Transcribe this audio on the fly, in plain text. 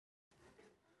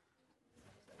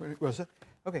Was it?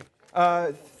 Okay.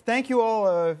 Thank you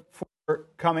all for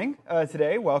coming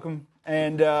today. Welcome.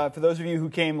 And for those of you who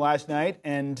came last night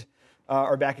and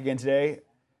are back again today,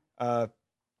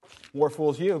 more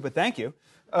fools you, but thank you.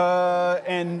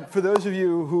 And for those of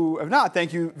you who have not,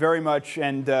 thank you very much.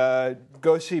 And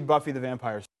go see Buffy the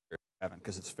Vampire Slayer,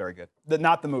 because it's very good.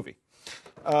 Not the movie.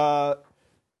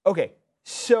 Okay.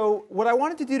 So what I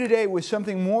wanted to do today was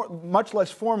something much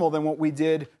less formal than what we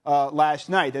did last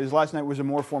night. That is, last night was a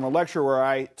more formal lecture where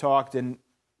I talked and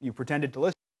you pretended to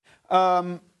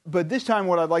listen. But this time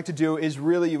what I'd like to do is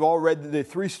really, you've all read the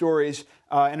three stories,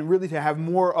 and really to have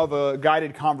more of a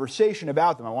guided conversation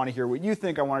about them. I want to hear what you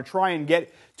think. I want to try and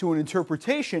get to an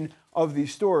interpretation of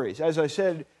these stories. As I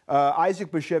said,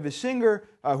 Isaac Bashevis Singer,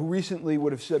 who recently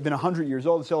would have been 100 years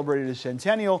old, celebrated his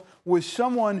centennial, was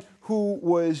someone who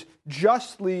was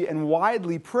justly and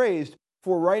widely praised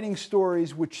for writing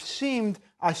stories which seemed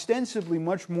ostensibly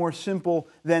much more simple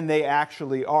than they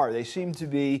actually are. They seemed to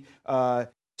be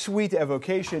sweet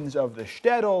evocations of the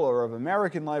shtetl or of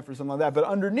American life or something like that, but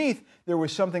underneath there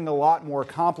was something a lot more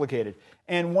complicated.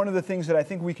 And one of the things that I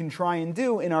think we can try and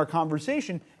do in our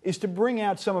conversation is to bring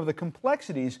out some of the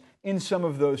complexities in some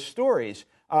of those stories,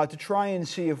 to try and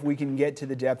see if we can get to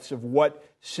the depths of what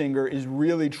Singer is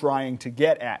really trying to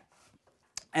get at.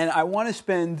 And I want to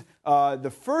spend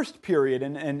the first period,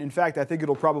 and in fact I think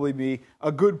it'll probably be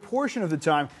a good portion of the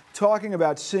time, talking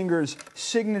about Singer's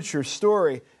signature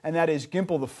story, and that is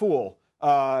Gimple the Fool,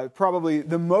 probably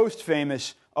the most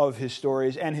famous of his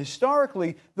stories, and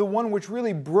historically the one which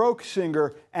really broke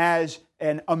Singer as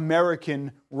an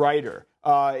American writer.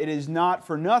 It is not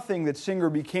for nothing that Singer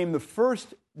became the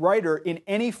first writer in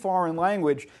any foreign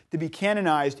language to be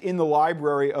canonized in the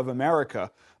Library of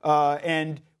America.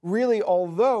 And really,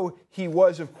 although he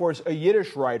was, of course, a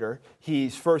Yiddish writer,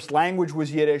 his first language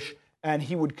was Yiddish, and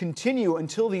he would continue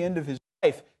until the end of his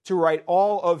life to write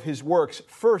all of his works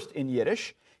first in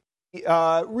Yiddish. He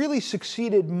really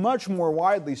succeeded much more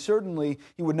widely. Certainly,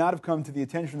 he would not have come to the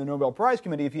attention of the Nobel Prize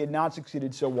Committee if he had not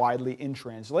succeeded so widely in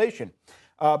translation.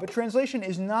 But translation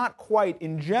is not quite,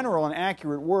 in general, an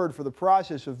accurate word for the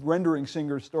process of rendering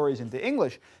Singer's stories into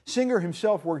English. Singer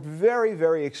himself worked very,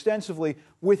 very extensively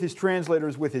with his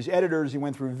translators, with his editors. He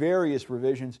went through various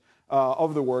revisions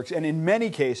of the works, and in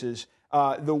many cases,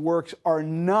 the works are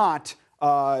not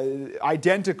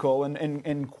identical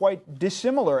and quite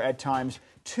dissimilar at times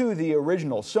to the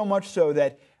original, so much so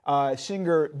that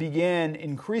Singer began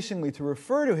increasingly to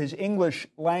refer to his English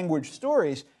language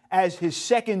stories as his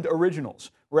second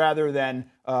originals rather than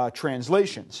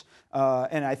translations.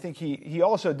 And I think he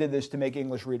also did this to make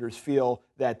English readers feel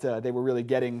that they were really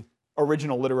getting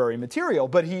original literary material,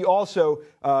 but he also,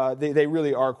 they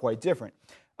really are quite different.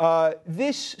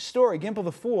 This story, Gimple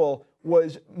the Fool,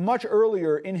 was much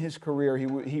earlier in his career.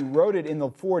 He wrote it in the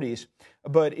 40s,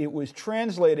 but it was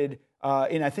translated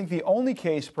in, I think, the only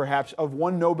case, perhaps, of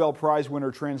one Nobel Prize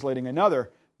winner translating another,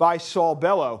 by Saul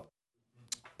Bellow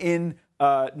in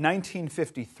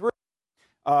 1953.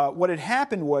 What had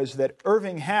happened was that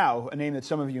Irving Howe, a name that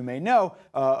some of you may know,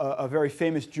 a very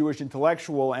famous Jewish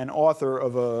intellectual and author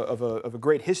of a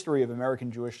great history of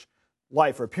American Jewish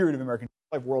life, or a period of American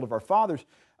life, World of Our Fathers,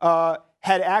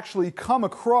 had actually come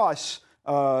across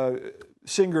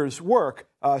Singer's work,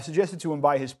 suggested to him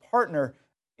by his partner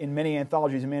in many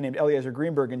anthologies, a man named Eliezer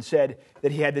Greenberg, and said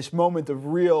that he had this moment of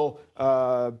real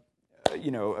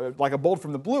like a bolt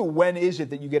from the blue. When is it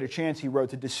that you get a chance, he wrote,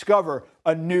 to discover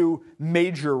a new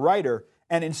major writer,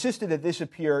 and insisted that this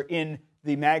appear in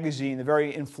the magazine, the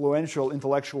very influential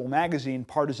intellectual magazine,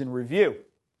 Partisan Review.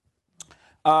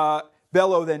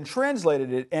 Bellow then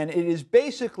translated it, and it is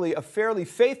basically a fairly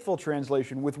faithful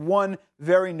translation with one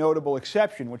very notable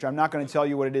exception, which I'm not going to tell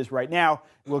you what it is right now.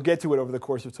 We'll get to it over the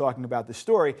course of talking about the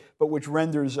story, but which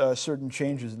renders certain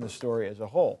changes in the story as a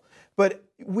whole. But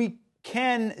we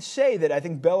can say that I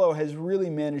think Bellow has really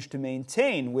managed to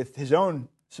maintain, with his own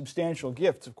substantial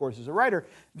gifts, of course, as a writer,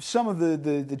 some of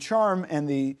the charm and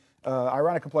the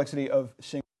ironic complexity of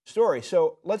Singer's story.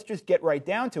 So let's just get right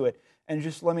down to it, and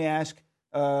just let me ask,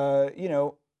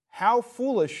 how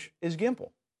foolish is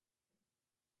Gimple?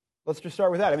 Let's just start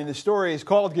with that. I mean, the story is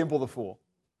called Gimple the Fool,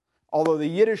 although the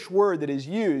Yiddish word that is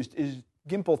used is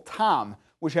Gimple Tam,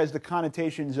 which has the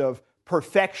connotations of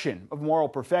perfection, of moral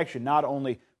perfection, not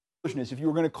only foolishness. If you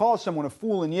were going to call someone a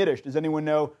fool in Yiddish, does anyone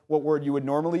know what word you would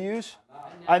normally use?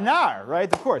 Anar,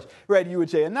 right? Of course. Right, you would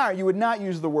say anar. You would not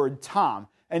use the word tam.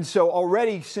 And so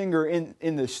already Singer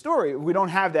in the story, we don't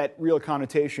have that real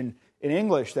connotation in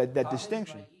English, that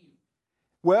distinction.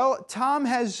 Well, Tom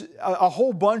has a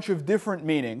whole bunch of different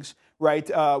meanings, right?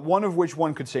 One of which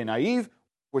one could say naive,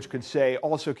 which could say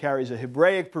also carries a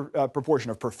Hebraic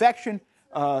proportion of perfection.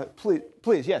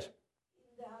 Please, yes.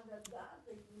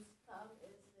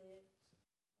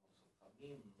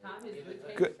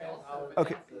 Good.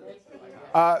 Okay.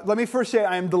 Let me first say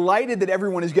I am delighted that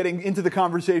everyone is getting into the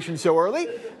conversation so early.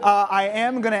 I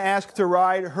am going to ask to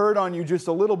herd on you just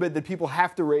a little bit that people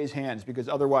have to raise hands because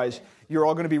otherwise you're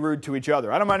all going to be rude to each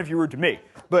other. I don't mind if you're rude to me,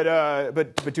 but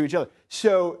to each other.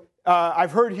 So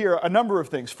I've heard here a number of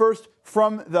things. First,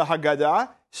 from the Haggadah,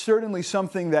 certainly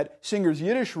something that Singer's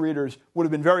Yiddish readers would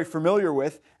have been very familiar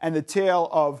with, and the tale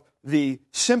of the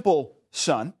simple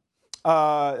son.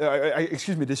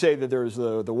 To say that there's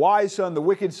the wise son, the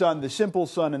wicked son, the simple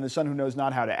son, and the son who knows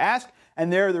not how to ask.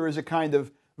 And there is a kind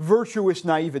of virtuous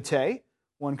naivete,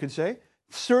 one could say.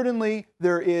 Certainly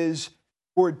there is,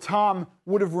 the word tam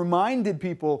would have reminded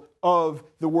people of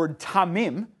the word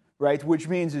tamim, right, which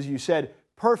means, as you said,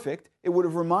 perfect. It would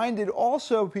have reminded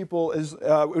also people,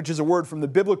 which is a word from the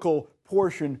biblical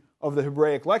portion of the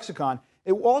Hebraic lexicon,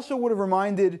 it also would have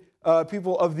reminded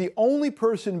people of the only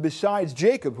person besides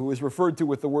Jacob, who is referred to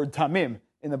with the word tamim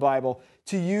in the Bible,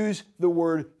 to use the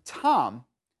word tam.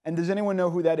 And does anyone know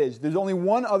who that is? There's only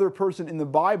one other person in the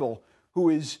Bible who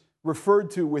is referred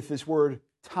to with this word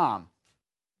tam.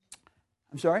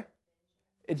 I'm sorry?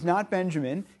 It's not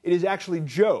Benjamin. It is actually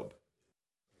Job,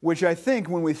 which I think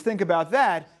when we think about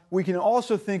that, we can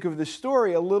also think of the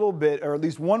story a little bit, or at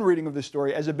least one reading of the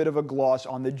story, as a bit of a gloss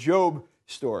on the Job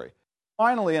story.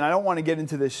 Finally, and I don't want to get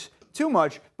into this too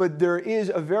much, but there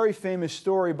is a very famous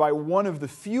story by one of the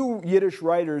few Yiddish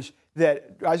writers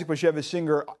that Isaac Bashevis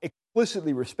Singer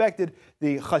explicitly respected,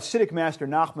 the Hasidic master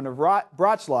Nachman of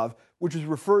Bratslav, which is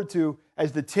referred to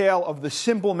as the tale of the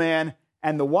simple man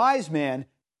and the wise man,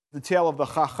 the tale of the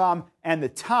Chacham and the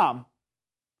Tam.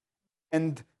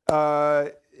 And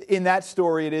in that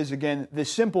story, it is, again, the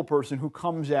simple person who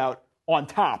comes out on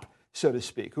top, so to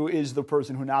speak, who is the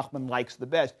person who Nachman likes the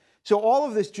best. So all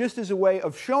of this just as a way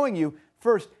of showing you,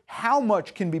 first, how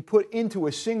much can be put into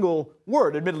a single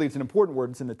word. Admittedly, it's an important word.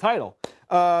 It's in the title.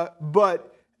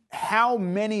 But how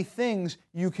many things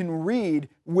you can read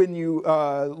when you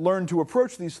learn to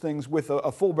approach these things with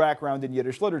a full background in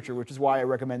Yiddish literature, which is why I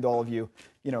recommend all of you,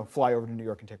 fly over to New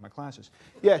York and take my classes.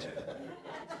 Yes?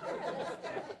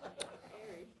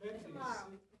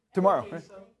 Tomorrow. Right?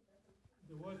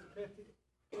 The word petty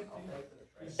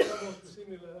is somewhat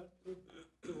similar to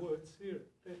the words here,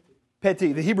 petty.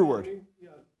 Petty, the Hebrew word.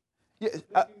 Yeah.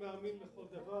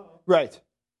 Right.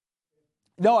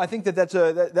 No, I think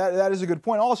that is a good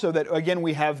point. Also, that again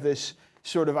we have this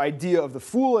sort of idea of the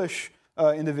foolish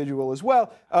individual as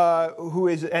well, who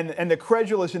is and the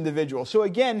credulous individual. So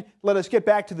again, let us get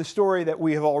back to the story that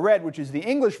we have all read, which is the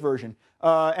English version,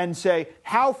 and say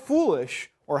how foolish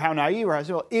or how naive or how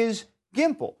simple is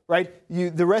Gimple, right?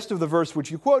 The rest of the verse which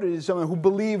you quoted is someone who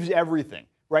believes everything,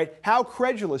 right? How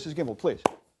credulous is Gimple, please?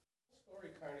 The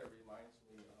story kind of reminds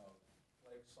me of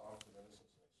Blake's Songs of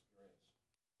Innocence and Experience.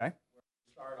 Okay. Where you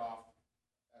start off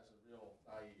as a real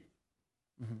naive,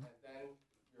 and then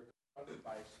you're confronted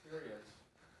by experience,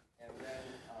 and then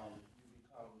you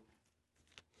become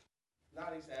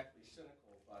not exactly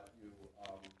cynical, but you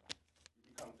become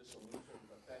disillusioned,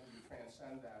 but then you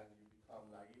transcend that and you become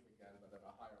naive again, but at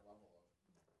a higher level of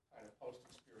kind of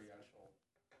post-experiential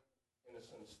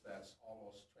innocence that's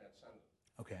almost transcendent.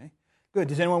 Okay. Good.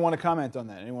 Does anyone want to comment on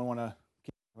that? Anyone want to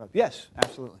keep up? Yes,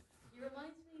 absolutely. He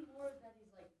reminds me more that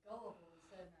he's like gullible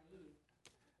instead of naive.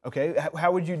 Okay.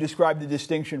 How would you describe the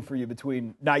distinction for you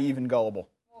between naive and gullible?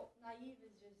 Well, naive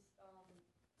is just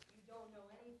you don't know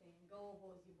anything.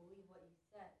 Gullible is you believe what he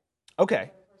says.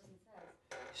 Okay. What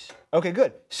a person says. Okay,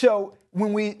 good. So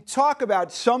when we talk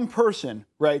about some person,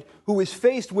 right, who is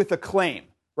faced with a claim,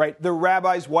 right, the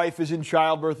rabbi's wife is in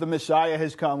childbirth, the Messiah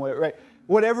has come, right,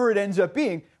 whatever it ends up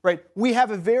being, right, we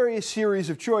have a various series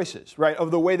of choices, right,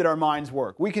 of the way that our minds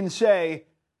work. We can say,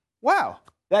 wow,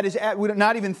 that is, we're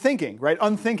not even thinking, right,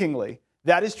 unthinkingly,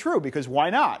 that is true, because why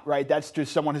not, right? That's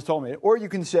just someone has told me. Or you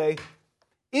can say,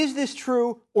 is this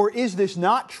true or is this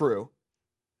not true?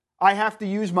 I have to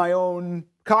use my own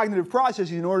cognitive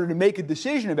processes in order to make a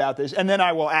decision about this, and then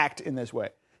I will act in this way.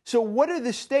 So what are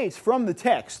the states from the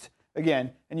text,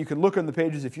 again, and you can look on the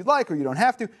pages if you'd like, or you don't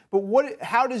have to, but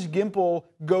how does Gimple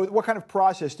go, what kind of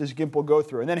process does Gimple go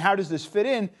through? And then how does this fit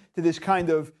in to this kind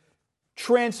of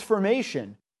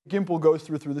transformation Gimple goes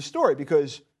through the story?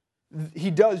 Because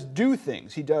he does do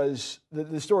things.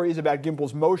 The story is about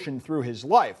Gimple's motion through his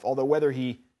life, although whether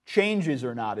he changes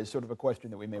or not is sort of a question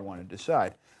that we may want to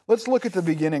decide. Let's look at the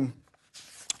beginning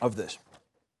of this.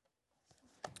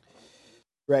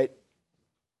 Right?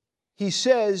 He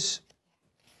says,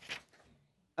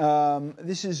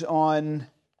 this is on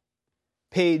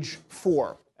page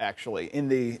 4, actually, in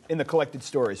the collected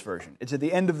stories version. It's at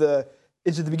the end of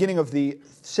it's at the beginning of the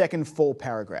second full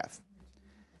paragraph.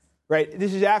 Right?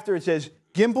 This is after it says,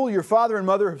 Gimple, your father and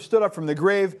mother have stood up from the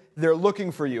grave. They're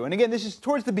looking for you. And again, this is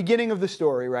towards the beginning of the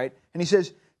story, right? And he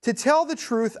says, to tell the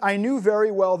truth, I knew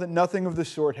very well that nothing of the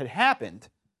sort had happened.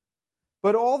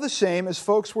 But all the same, as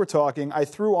folks were talking, I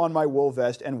threw on my wool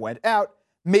vest and went out.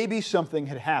 Maybe something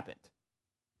had happened.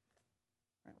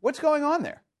 What's going on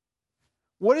there?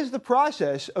 What is the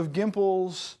process of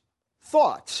Gimple's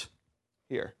thoughts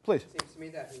here? Please. It seems to me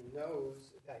that he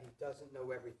knows that he doesn't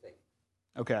know everything.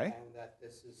 Okay. And that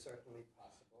this is certainly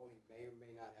possible. He may or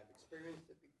may not have experienced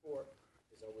it before.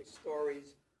 There's always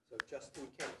stories. So just in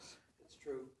case it's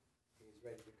true, he's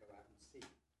ready to go out and see.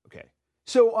 Okay.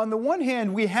 So on the one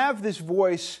hand, we have this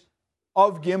voice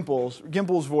of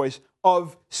Gimple's voice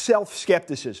of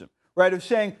self-skepticism, right? Of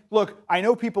saying, look, I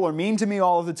know people are mean to me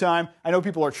all of the time. I know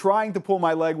people are trying to pull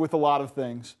my leg with a lot of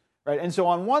things, right? And so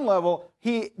on one level,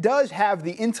 he does have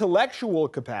the intellectual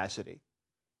capacity,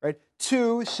 right,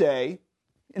 to say,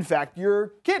 in fact, you're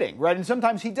kidding, right? And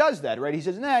sometimes he does that, right? He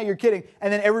says, nah, you're kidding,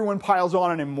 and then everyone piles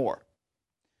on him more,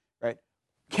 right?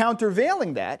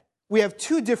 Countervailing that, we have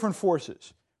two different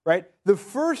forces, right? The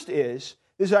first is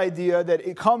this idea that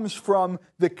it comes from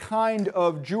the kind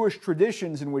of Jewish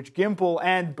traditions in which Gimple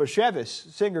and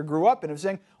Bashevis, Singer, grew up in, of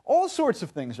saying all sorts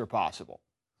of things are possible.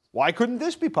 Why couldn't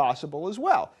this be possible as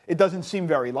well? It doesn't seem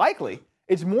very likely.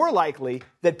 It's more likely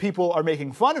that people are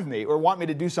making fun of me or want me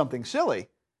to do something silly,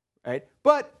 right?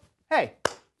 But, hey,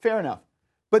 fair enough.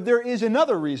 But there is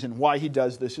another reason why he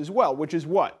does this as well, which is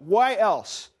what? Why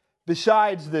else,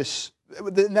 besides this,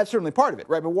 and that's certainly part of it,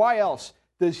 right? But why else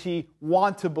does he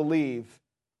want to believe,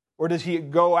 or does he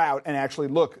go out and actually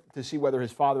look to see whether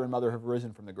his father and mother have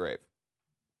risen from the grave?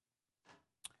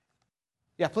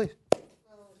 Yeah, please.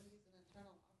 Well, he's an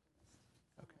eternal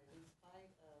optimist. Okay. In spite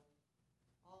of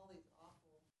all these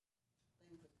awful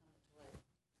things that come his way.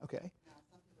 Okay. Now,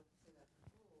 some people consider that a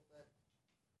fool, but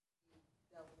he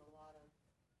dealt with a lot of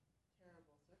terrible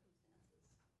circumstances.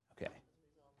 Okay. As a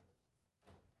result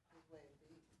of his way of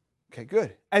being. Okay,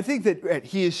 good. I think that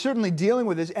he is certainly dealing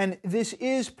with this, and this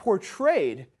is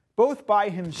portrayed both by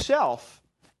himself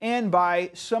and by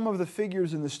some of the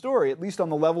figures in the story, at least on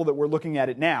the level that we're looking at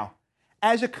it now,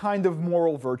 as a kind of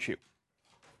moral virtue,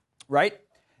 right?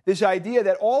 This idea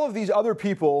that all of these other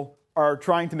people are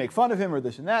trying to make fun of him or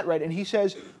this and that, right? And he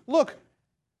says, look,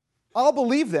 I'll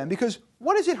believe them because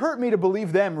what does it hurt me to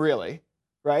believe them, really,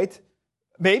 right?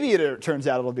 Maybe it turns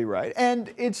out it'll be right.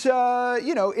 And it's,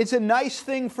 it's a nice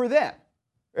thing for them,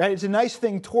 right? It's a nice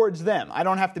thing towards them. I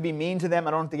don't have to be mean to them.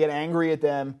 I don't have to get angry at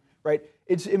them, right?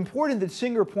 It's important that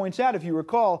Singer points out, if you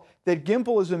recall, that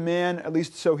Gimple is a man, at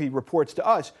least so he reports to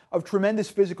us, of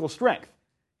tremendous physical strength.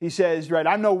 He says, right,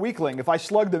 I'm no weakling. If I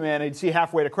slugged a man, I'd see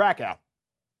halfway to Krakow.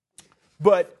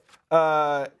 But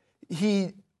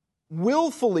he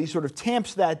willfully sort of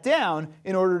tamps that down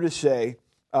in order to say,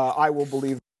 I will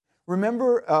believe.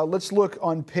 Remember, let's look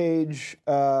on page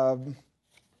where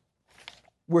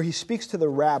he speaks to the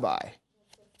rabbi.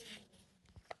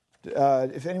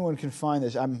 If anyone can find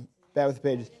this, I'm bad with the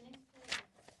pages.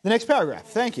 The next paragraph,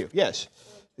 thank you, yes.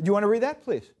 Do you want to read that,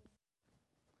 please?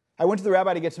 I went to the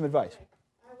rabbi to get some advice.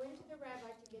 I went to the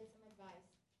rabbi to get some advice.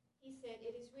 He said,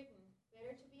 it is written,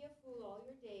 better to be a fool all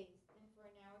your days than for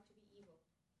an hour to be evil.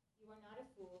 You are not a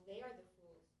fool, they are the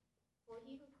fools. For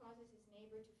he who causes his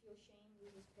neighbor to feel shame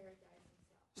loses paradise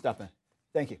himself. Stop that.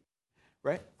 Thank you.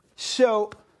 Right? So,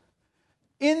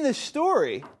 in the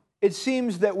story, it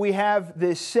seems that we have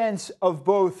this sense of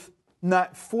both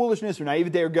not foolishness or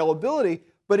naivete or gullibility,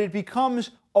 but it becomes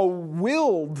a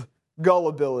willed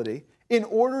gullibility in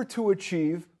order to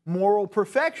achieve moral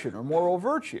perfection or moral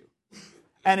virtue.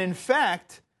 And in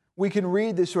fact, we can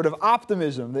read this sort of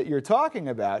optimism that you're talking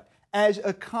about as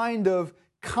a kind of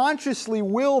consciously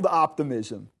willed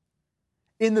optimism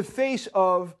in the face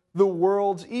of the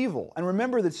world's evil. And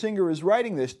remember that Singer is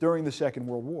writing this during the Second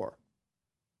World War.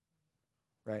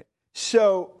 Right?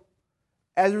 So,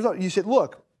 as a result, you said,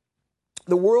 look,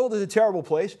 the world is a terrible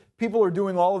place. People are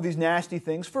doing all of these nasty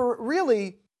things for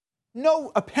really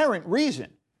no apparent reason.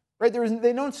 Right?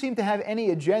 They don't seem to have any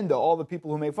agenda, all the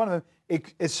people who make fun of them,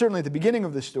 it's certainly at the beginning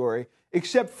of the story,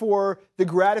 except for the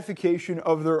gratification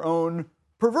of their own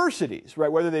perversities,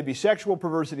 right? Whether they be sexual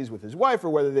perversities with his wife or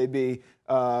whether they be,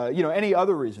 any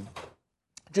other reason.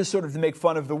 Just sort of to make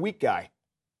fun of the weak guy.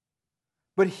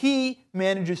 But he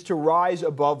manages to rise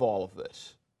above all of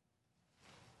this,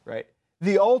 right?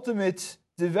 The ultimate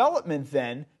development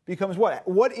then becomes what?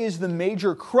 What is the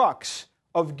major crux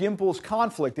of Gimple's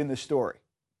conflict in the story?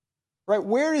 Right?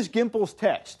 Where is Gimple's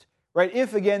test? right?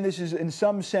 If, again, this is in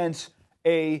some sense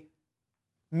a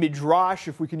midrash,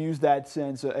 if we can use that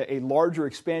sense, a larger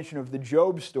expansion of the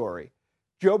Job story,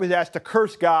 Job is asked to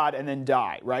curse God and then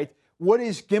die, right? What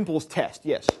is Gimpel's test?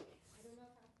 Yes? I don't know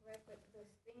if I'm correct, but the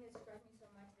thing that struck me so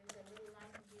much is a little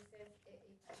line when he says if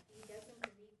he doesn't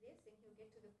believe this, then he'll get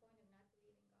to the point of not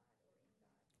believing God or in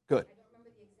God. Good. I don't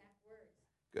remember the exact words.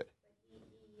 Good. But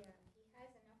he has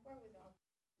enough wherewithal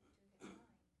to his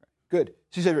mind. Good.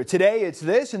 She said, today it's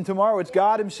this, and tomorrow it's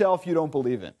God himself you don't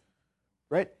believe in,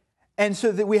 right? And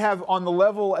so that we have on the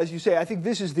level, as you say, I think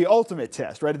this is the ultimate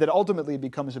test, right? That ultimately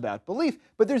becomes about belief.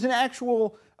 But there's an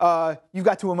actual, you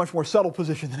got to a much more subtle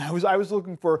position than I was. I was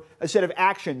looking for a set of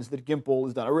actions that Gimpel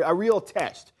has done, a real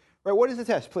test, right? What is the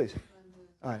test, please?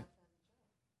 All right.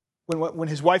 When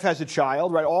his wife has a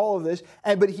child, right? All of this,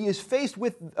 but he is faced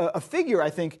with a figure,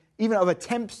 I think, even of a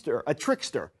tempter, a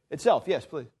trickster itself. Yes,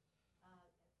 please. Someone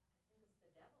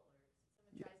tries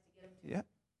to get him to Yeah.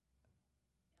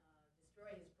 destroy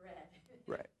his bread.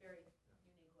 Right. Very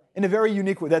unique way. In a very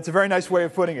unique way. That's a very nice way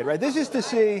of putting it, right? This is to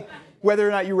see whether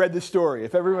or not you read the story.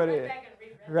 If everybody,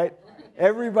 right?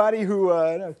 Everybody who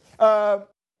knows.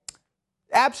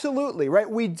 Absolutely, right?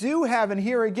 We do have, and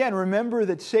here again, remember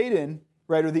that Satan,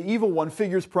 right, or the evil one,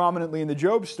 figures prominently in the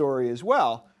Job story as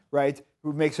well, right?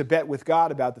 Who makes a bet with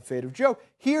God about the fate of Job.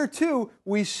 Here, too,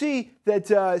 we see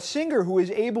that Singer, who is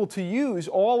able to use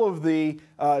all of the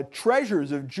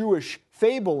treasures of Jewish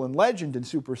fable and legend and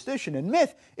superstition and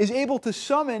myth, is able to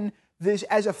summon this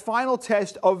as a final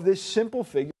test of this simple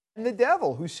figure, and the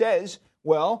devil, who says,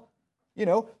 well, you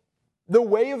know, the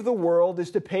way of the world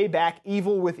is to pay back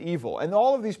evil with evil. And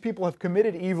all of these people have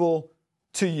committed evil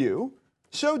to you,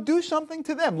 so do something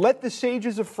to them. Let the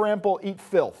sages of Frample eat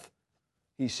filth,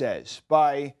 he says,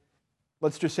 by,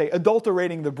 let's just say,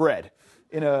 adulterating the bread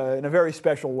in a very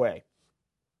special way.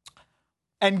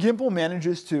 And Gimpel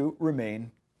manages to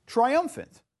remain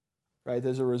triumphant, right,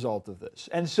 as a result of this.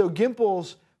 And so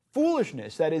Gimpel's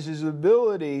foolishness, that is his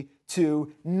ability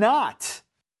to not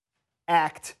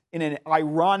act in an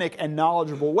ironic and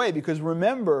knowledgeable way, because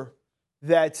remember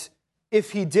that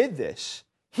if he did this,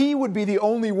 he would be the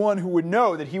only one who would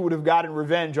know that he would have gotten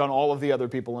revenge on all of the other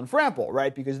people in Frample,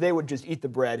 right? Because they would just eat the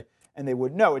bread and they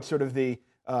would know. It's sort of the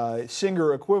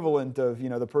Singer equivalent of, you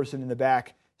know, the person in the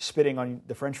back spitting on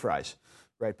the French fries,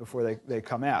 right, before they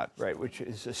come out, right, which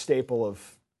is a staple of,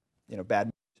 you know, bad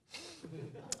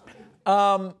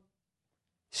movies.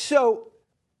 So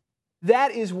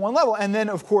that is one level. And then,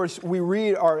 of course, we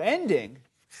read our ending,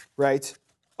 right,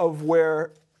 of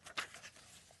where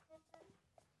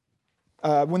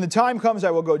when the time comes,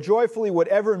 I will go joyfully.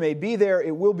 Whatever may be there,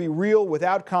 it will be real,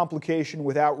 without complication,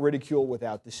 without ridicule,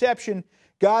 without deception.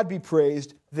 God be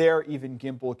praised. There, even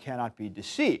Gimpel cannot be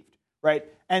deceived, right?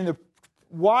 And the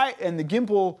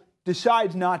Gimpel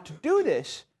decides not to do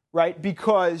this, right?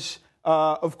 Because,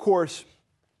 of course,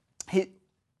 he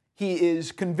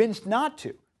is convinced not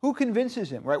to. Who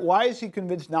convinces him, right? Why is he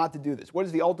convinced not to do this? What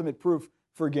is the ultimate proof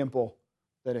for Gimpel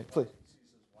that it? Please.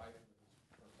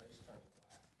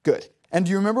 Good. And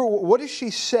do you remember, what does she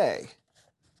say?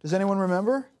 Does anyone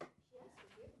remember?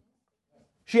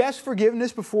 She asks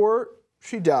forgiveness before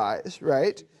she dies,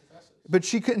 right? But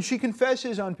she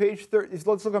confesses on page 13.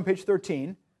 Let's look on page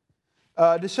 13.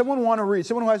 Does someone want to read?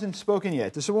 Someone who hasn't spoken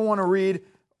yet. Does someone want to read,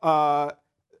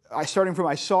 starting from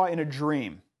I saw in a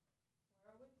dream?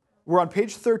 We're on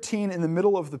page 13 in the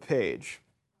middle of the page.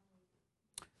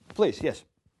 Please, yes.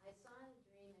 I saw in a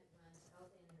dream at once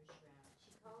Elsa in her shroud.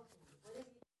 She called to me, "What have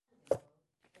you done, Gimpel?"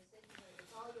 I said to her,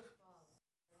 "It's all your fault."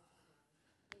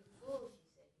 "You fool," she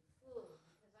said, "you fool.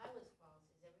 Because I was false.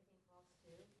 Is everything false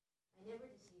too? I never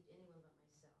deceived anyone but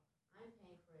myself. I'm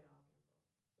paying for it all,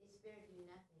 Gimpel. They spared you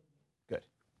nothing here." Good.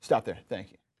 Stop there.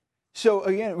 Thank you. So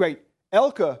again, right,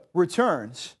 Elka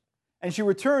returns, and she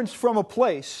returns from a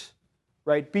place,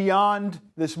 right, beyond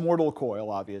this mortal coil,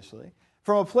 obviously,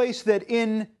 from a place that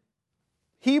in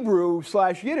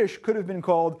Hebrew/Yiddish could have been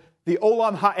called the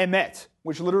Olam HaEmet,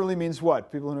 which literally means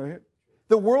what? People know here?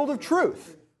 The world of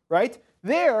truth, right?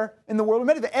 There, in the world of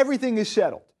Emet, everything is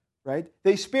settled, right?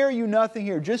 They spare you nothing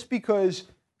here just because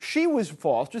she was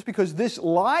false, just because this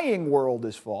lying world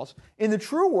is false. In the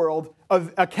true world,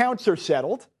 accounts are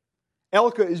settled.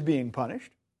 Elka is being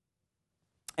punished.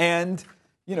 And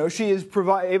you know, she is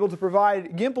able to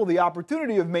provide Gimpel the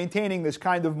opportunity of maintaining this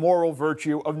kind of moral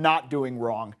virtue of not doing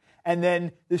wrong. And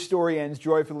then the story ends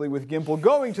joyfully with Gimpel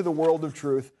going to the world of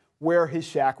truth where his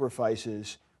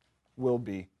sacrifices will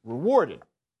be rewarded.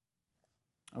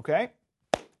 Okay?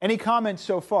 Any comments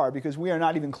so far? Because we are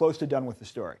not even close to done with the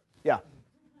story. Yeah?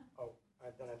 Oh,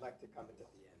 then I'd like to comment at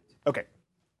the end. Okay.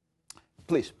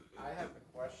 Please. I have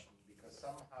a question because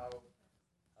somehow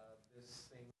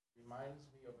reminds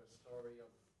me of a story of,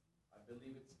 I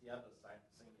believe it's the other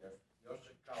singer,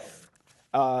 Yosha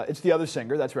Kaul. It's the other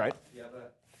singer, that's right. The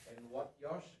other, and what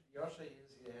Yosha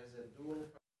is, he has a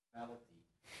dual personality.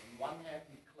 On one hand,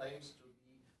 he claims to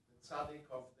be the tzaddik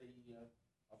of the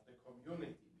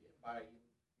community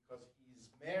because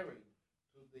he's married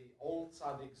to the old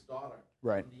tzaddik's daughter.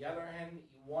 Right. On the other hand, he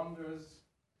wanders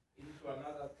into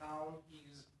another town.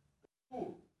 He's the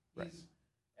fool.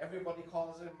 Everybody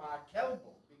calls him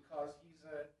Kelbo because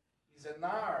he's a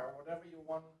nar, or whatever you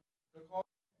want to call him.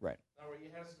 Right. Now he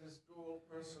has this dual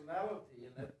personality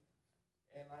in it,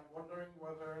 and I'm wondering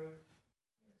whether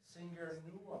Singer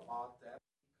knew about that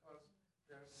because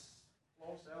there's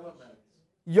close elements.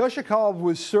 Yoshikov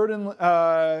was certainly,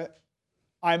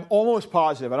 I'm almost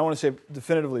positive, I don't want to say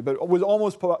definitively, but was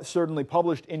almost certainly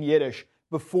published in Yiddish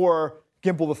before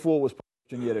Gimple the Fool was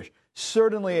published in Yiddish.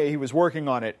 Certainly he was working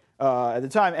on it at the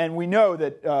time, and we know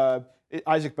that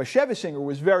Isaac Bashevis Singer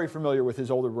was very familiar with his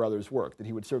older brother's work, that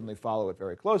he would certainly follow it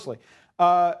very closely.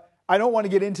 I don't want to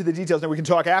get into the details, and we can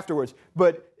talk afterwards,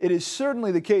 but it is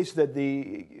certainly the case that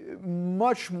the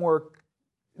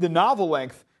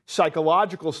novel-length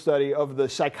psychological study of the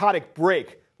psychotic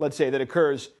break, let's say, that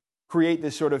occurs, create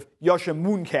this sort of Yosha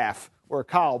mooncalf, or a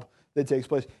kalb, that takes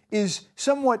place, is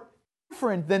somewhat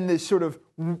different than this sort of,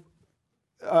 there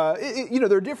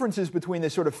are differences between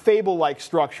this sort of fable-like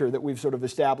structure that we've sort of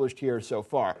established here so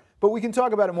far. But we can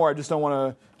talk about it more. I just don't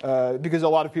want to, because a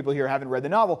lot of people here haven't read the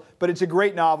novel, but it's a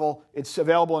great novel. It's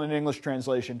available in an English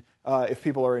translation. If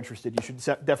people are interested, you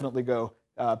should definitely go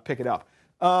pick it up.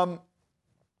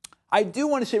 I do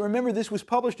want to say, remember, this was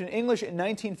published in English in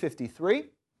 1953,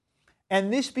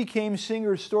 and this became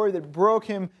Singer's story that broke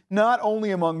him not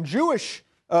only among Jewish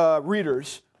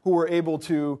readers who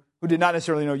did not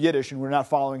necessarily know Yiddish and were not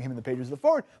following him in the pages of the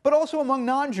foreword, but also among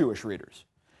non-Jewish readers.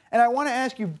 And I want to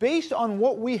ask you, based on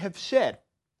what we have said,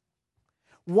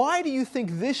 why do you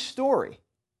think this story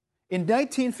in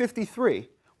 1953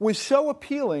 was so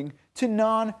appealing to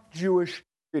non-Jewish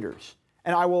readers?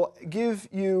 And I will give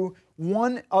you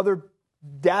one other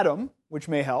datum, which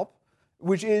may help,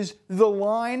 which is the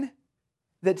line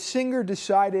that Singer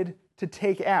decided to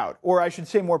take out, or I should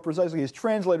say more precisely, his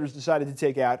translators decided to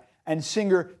take out, and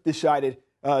Singer decided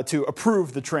to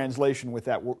approve the translation with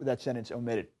that sentence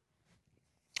omitted.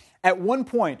 At one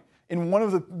point, in one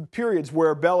of the periods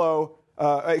where where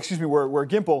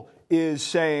Gimple is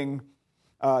saying,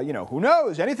 who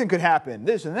knows, anything could happen,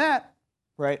 this and that,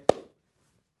 right?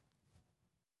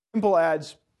 Gimple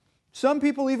adds, some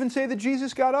people even say that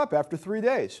Jesus got up after 3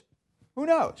 days. Who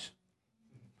knows?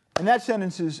 And that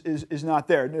sentence is not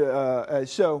there.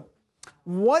 So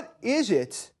what is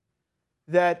it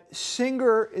that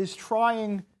Singer is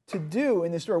trying to do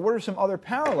in this story? What are some other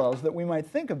parallels that we might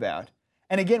think about?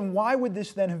 And again, why would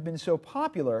this then have been so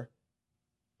popular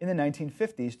in the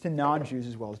 1950s to non-Jews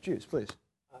as well as Jews? Please. It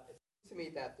seems to me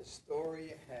that the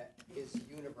story is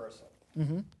universal.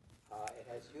 Mm-hmm. It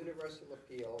has universal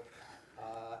appeal.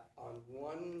 On the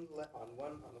one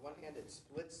hand, it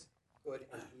splits good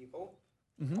and evil.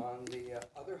 Mm-hmm. On the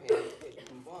other hand, it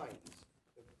combines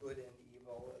the good and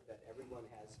evil that everyone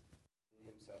has in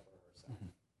himself or herself. Mm-hmm.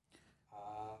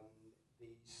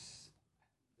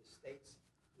 The states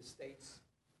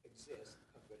exist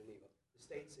of good and evil. The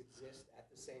states exist at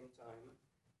the same time,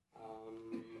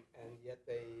 and yet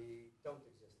they don't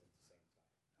exist at the same time.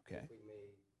 Okay. We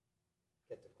may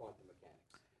get to quantum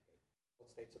mechanics. Okay. All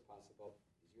states are possible.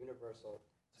 It's universal,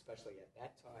 especially at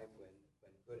that time when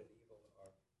good and evil are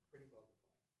pretty well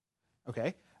defined.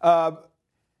 Okay.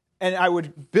 And I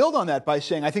would build on that by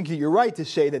saying I think that you're right to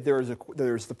say that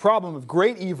there's the problem of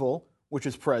great evil, which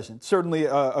is present. Certainly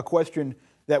a question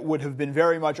that would have been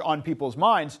very much on people's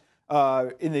minds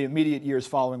in the immediate years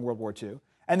following World War II.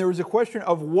 And there was a question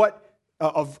of what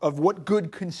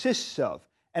good consists of.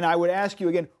 And I would ask you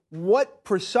again, what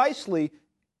precisely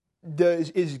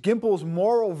is Gimple's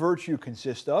moral virtue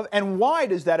consist of, and why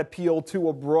does that appeal to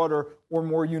a broader or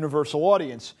more universal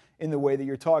audience in the way that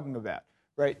you're talking about?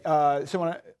 Right?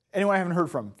 Anyone I haven't heard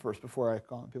from first before I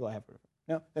call on people I have heard from?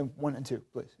 No? Then 1 and 2,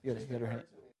 please. You got your hand.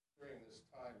 During this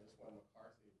time is when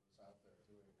McCarthy was out there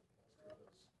doing most of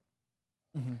his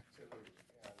Mm-hmm. activities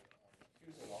and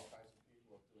accusing all kinds of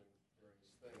people of doing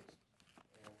various things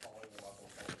and calling them up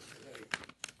in front of the committee.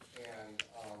 And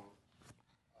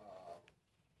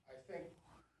I think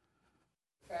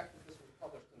the fact that this was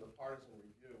published in the Partisan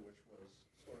Review, which was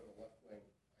sort of a left-wing,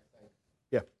 I think,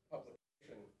 Yeah.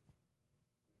 publication,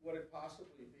 would it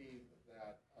possibly be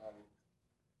that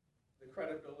the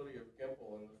credibility of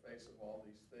Gimple in the face of all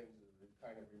these things is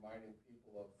kind of reminding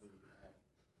people of the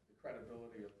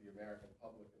credibility of the American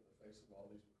public in the face of all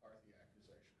these McCarthy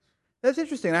accusations? That's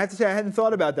interesting. I have to say I hadn't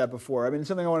thought about that before. I mean, it's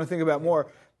something I want to think about more.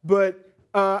 But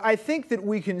I think that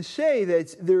we can say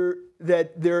that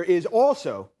there is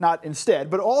also, not instead,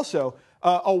 but also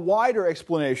a wider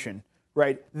explanation,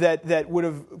 right? That would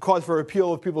have caused for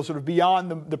appeal of people sort of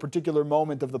beyond the particular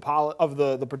moment of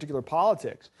the particular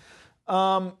politics.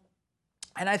 And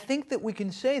I think that we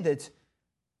can say that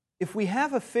if we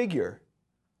have a figure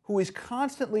who is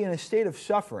constantly in a state of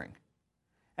suffering,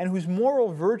 and whose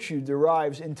moral virtue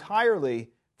derives entirely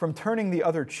from turning the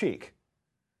other cheek,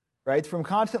 right? From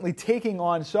constantly taking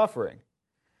on suffering,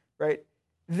 right?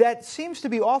 That seems to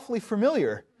be awfully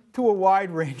familiar to a wide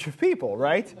range of people,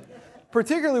 right?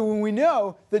 Particularly when we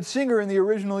know that Singer in the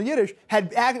original Yiddish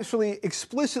had actually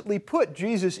explicitly put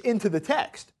Jesus into the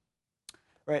text,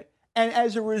 right? And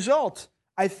as a result,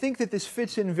 I think that this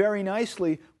fits in very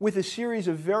nicely with a series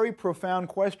of very profound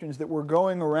questions that were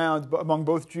going around among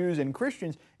both Jews and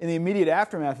Christians in the immediate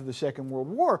aftermath of the Second World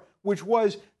War, which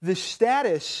was the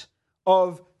status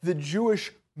of the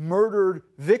Jewish murdered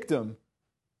victim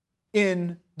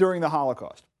during the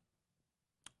Holocaust,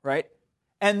 right?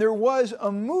 And there was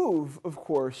a move, of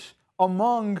course,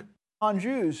 among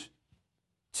non-Jews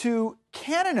to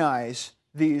canonize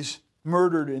these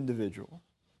murdered individuals,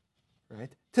 right?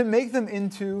 To make them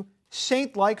into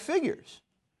saint-like figures,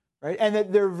 right? And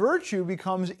that their virtue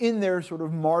becomes in their sort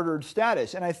of martyred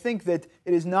status. And I think that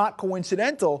it is not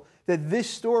coincidental that this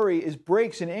story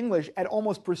breaks in English at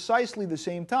almost precisely the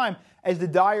same time as the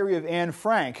Diary of Anne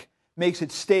Frank makes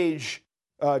its stage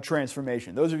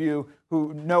transformation. Those of you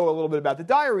who know a little bit about the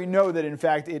diary know that, in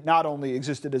fact, it not only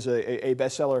existed as a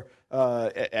bestseller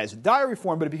as a diary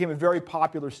form, but it became a very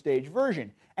popular stage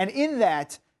version. And in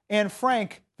that, Anne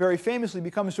Frank very famously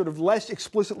becomes sort of less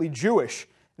explicitly Jewish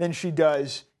than she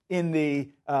does in the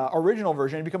original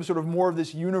version. It becomes sort of more of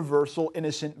this universal,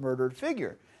 innocent, murdered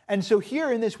figure. And so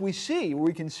here in this we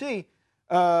can see,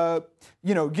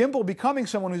 Gimple becoming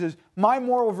someone who says, my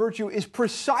moral virtue is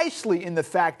precisely in the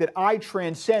fact that I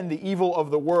transcend the evil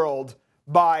of the world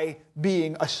by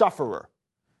being a sufferer,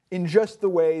 in just the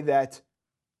way that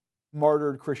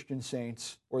martyred Christian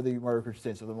saints, or the martyred Christian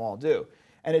saints of them all, do.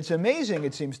 And it's amazing,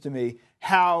 it seems to me,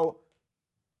 how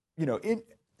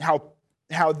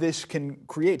this can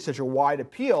create such a wide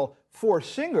appeal for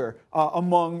Singer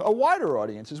among a wider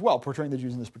audience as well, portraying the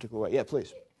Jews in this particular way. Yeah,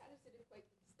 please. How does it equate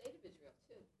to the state of Israel,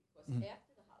 too? Because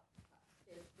after the Holocaust,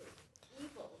 there's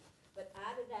evil, but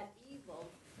out of that evil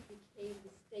became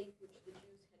the state which the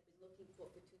Jews had been looking for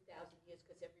 2,000 years,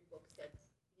 because every book said, at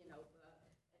the end of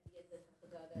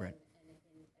Haggadah right. and at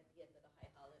the end of the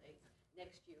high holidays,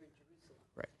 next year in Jerusalem.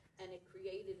 Right. And it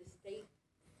created a state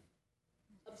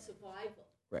of survival.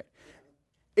 Right.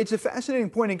 It's a fascinating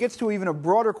point. It gets to even a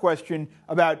broader question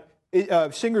about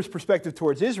Singer's perspective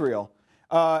towards Israel.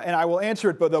 And I will answer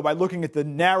it, though, by looking at the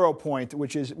narrow point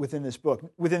which is within this book,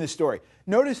 within this story.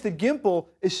 Notice that Gimple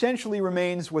essentially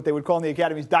remains what they would call in the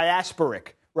academies diasporic,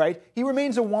 right? He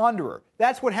remains a wanderer.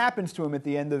 That's what happens to him at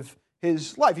the end of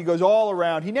his life. He goes all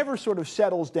around. He never sort of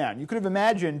settles down. You could have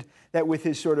imagined that with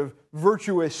his sort of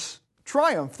virtuous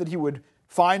triumph that he would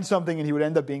find something and he would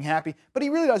end up being happy, but he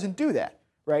really doesn't do that,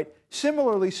 right?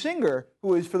 Similarly, Singer,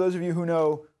 who is, for those of you who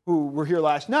know, who were here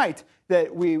last night,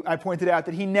 I pointed out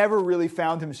that he never really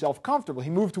found himself comfortable. He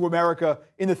moved to America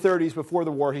in the 30s before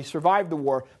the war. He survived the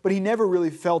war, but he never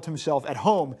really felt himself at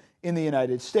home in the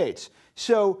United States.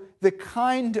 So the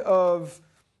kind of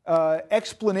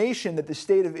explanation that the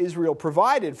state of Israel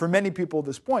provided for many people at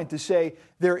this point to say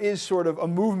there is sort of a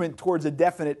movement towards a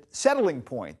definite settling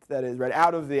point, that is, right,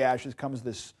 out of the ashes comes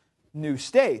this new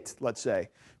state, let's say,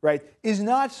 right, is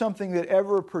not something that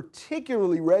ever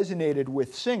particularly resonated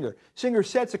with Singer. Singer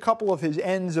sets a couple of his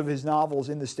ends of his novels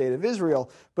in the state of Israel,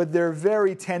 but they're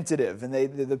very tentative, and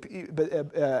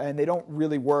they don't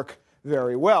really work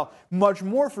very well. Much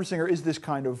more for Singer is this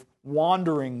kind of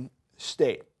wandering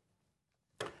state.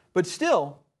 But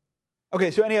still,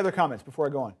 okay, so any other comments before I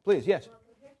go on? Please, yes. Well,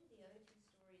 compared to the other two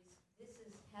stories, this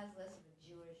has less of a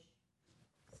Jewish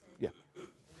sense. Yeah.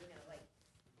 Like,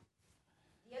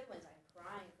 the other ones, I'm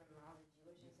crying from all the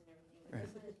Jewishness and everything, but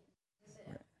this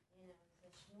one, it's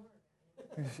a schnorr.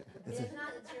 It's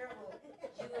not a terrible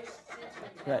Jewish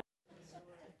sentiment.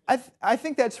 Right. I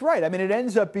think that's right. I mean, it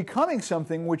ends up becoming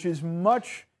something which is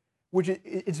much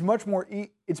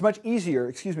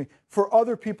easier, for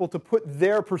other people to put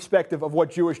their perspective of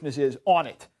what Jewishness is on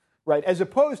it, right? As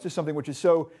opposed to something which is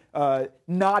so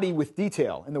naughty with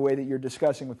detail in the way that you're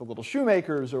discussing with the Little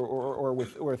Shoemakers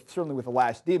or certainly with The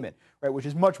Last Demon, right? Which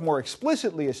is much more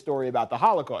explicitly a story about the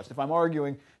Holocaust. If I'm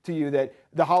arguing to you that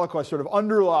the Holocaust sort of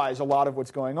underlies a lot of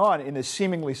what's going on in this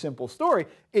seemingly simple story,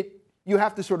 you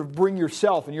have to sort of bring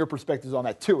yourself and your perspectives on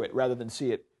that to it rather than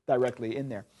see it directly in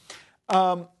there.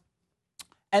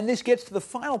 And this gets to the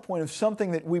final point of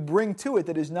something that we bring to it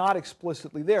that is not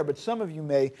explicitly there, but some of you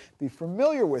may be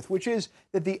familiar with, which is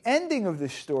that the ending of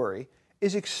this story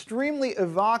is extremely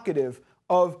evocative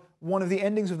of one of the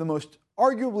endings of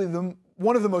arguably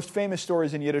one of the most famous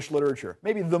stories in Yiddish literature,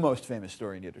 maybe the most famous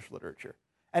story in Yiddish literature.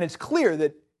 And it's clear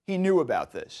that he knew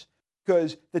about this,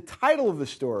 because the title of the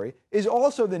story is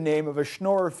also the name of a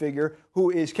Schnorrer figure who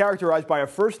is characterized by a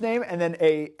first name and then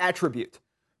an attribute,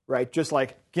 right? Just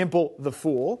like Gimpel the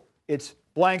Fool, it's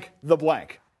blank the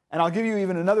blank. And I'll give you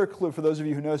even another clue for those of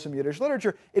you who know some Yiddish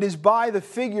literature. It is by the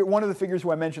figure, one of the figures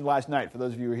who I mentioned last night, for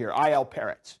those of you who are here, I.L.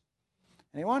 Peretz.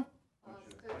 Anyone?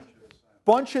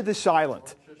 Buncha the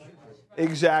Silent.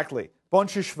 Exactly.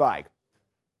 Buncha Schweig.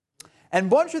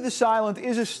 And Buncha the Silent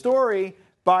is a story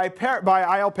by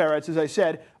I.L. Peretz, as I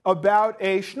said, about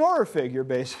a Schnorrer figure,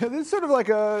 basically. It's sort of like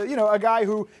a guy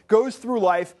who goes through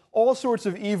life, all sorts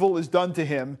of evil is done to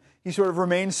him. He sort of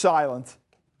remains silent,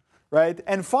 right?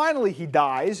 And finally he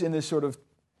dies in this sort of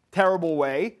terrible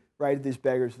way, right, this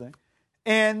beggar's thing.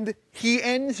 And he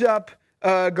ends up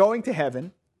going to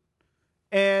heaven.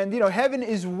 And, heaven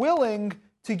is willing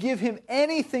to give him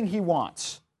anything he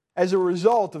wants as a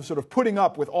result of sort of putting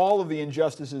up with all of the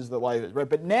injustices that life is, right?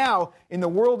 But now, in the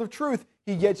world of truth,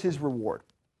 he gets his reward.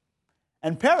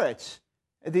 And Peretz,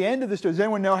 at the end of the story, does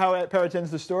anyone know how Peretz ends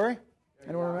the story?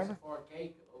 Anyone remember?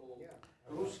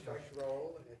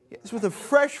 It's with a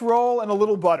fresh roll and a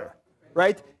little butter,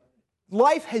 right?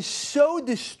 Life has so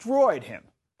destroyed him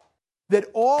that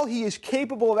all he is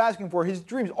capable of asking for, his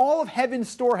dreams, all of heaven's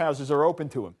storehouses are open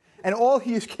to him. And all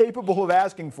he is capable of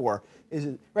asking for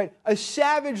is, right, a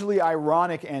savagely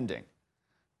ironic ending.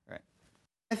 Right?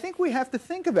 I think we have to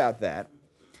think about that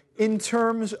in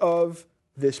terms of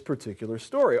this particular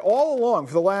story. All along,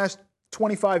 for the last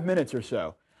 25 minutes or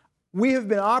so, we have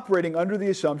been operating under the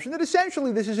assumption that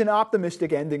essentially this is an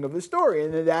optimistic ending of the story,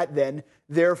 and that then,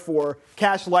 therefore,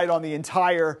 casts light on the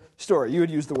entire story. You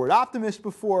had used the word optimist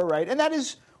before, right? And that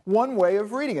is one way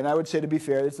of reading it. And I would say, to be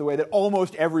fair, it's the way that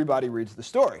almost everybody reads the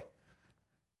story.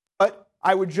 But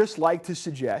I would just like to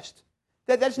suggest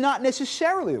that that's not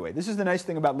necessarily the way. This is the nice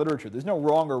thing about literature. There's no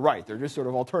wrong or right. They're just sort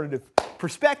of alternative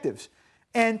perspectives.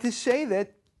 And to say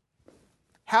that,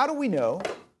 how do we know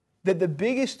that that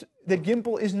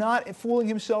Gimpel is not fooling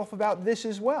himself about this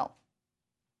as well?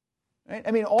 Right?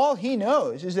 I mean, all he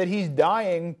knows is that he's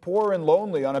dying poor and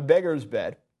lonely on a beggar's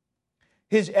bed.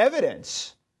 His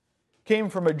evidence came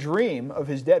from a dream of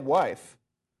his dead wife,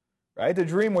 right? The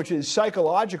dream which is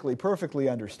psychologically perfectly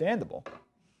understandable.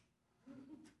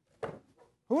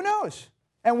 Who knows?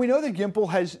 And we know that Gimpel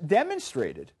has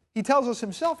demonstrated, he tells us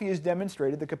himself, he has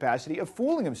demonstrated the capacity of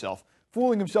fooling himself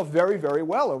very, very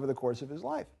well over the course of his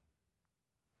life.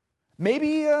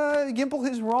 Maybe Gimpel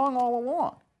is wrong all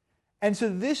along. And so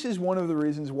this is one of the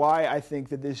reasons why I think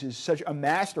that this is such a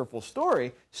masterful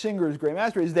story, Singer's great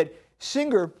master, is that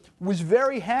Singer was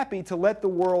very happy to let the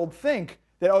world think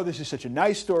that, oh, this is such a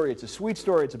nice story, it's a sweet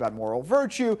story, it's about moral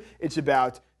virtue, it's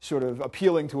about sort of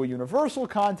appealing to a universal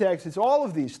context, it's all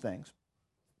of these things.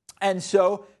 And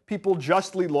so people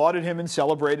justly lauded him and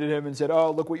celebrated him and said,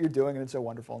 oh, look what you're doing, and it's so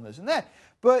wonderful, and this and that.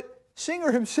 But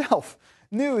Singer himself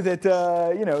knew that,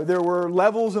 there were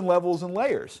levels and levels and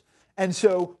layers. And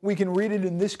so we can read it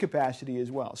in this capacity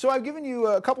as well. So I've given you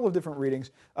a couple of different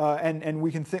readings, and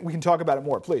we can talk about it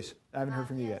more. Please, I haven't heard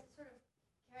from you yet. Sort of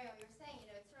carry on what you're saying,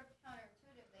 it's sort of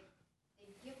counterintuitive that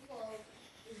Gimpel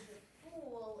is the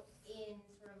fool in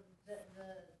sort of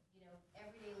the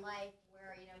everyday life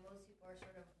where, most people are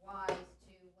sort of wise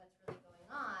to what's really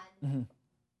going on, Mm-hmm.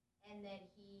 and that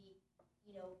he,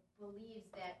 believes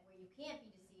that where you can't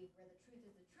be deceived, where the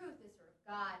truth is sort of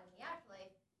God in the afterlife,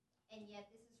 and yet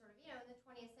this is sort of, in the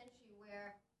 20th century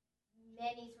where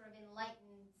many sort of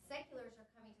enlightened seculars are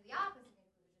coming to the opposite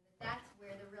conclusion, that that's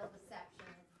where the real deception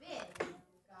has been.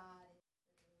 God is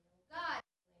no God,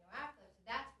 no afterlife. So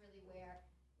that's really where,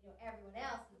 everyone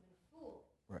else has been fooled.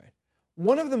 Right.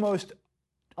 One of the most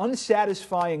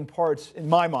unsatisfying parts, in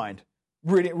my mind,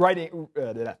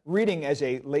 reading as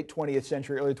a late 20th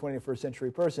century, early 21st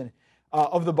century person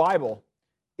of the Bible,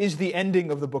 is the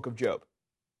ending of the book of Job.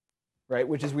 Right,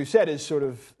 which, as we've said, is sort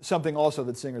of something also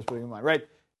that Singer's putting in mind. Right,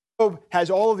 Job has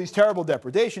all of these terrible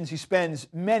depredations. He spends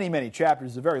many, many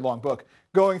chapters, it's a very long book,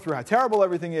 going through how terrible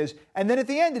everything is. And then at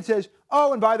the end it says,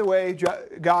 oh, and by the way,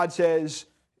 God says,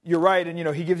 you're right, and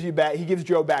he gives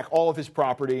Job back all of his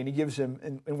property, and he gives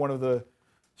him, in one of the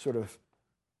sort of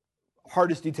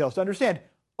hardest details to understand,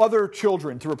 other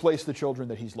children to replace the children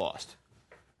that he's lost.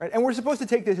 Right, and we're supposed to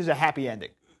take this as a happy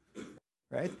ending.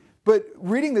 Right? But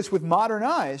reading this with modern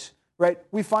eyes, right,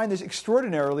 we find this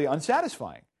extraordinarily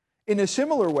unsatisfying. In a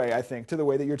similar way, I think, to the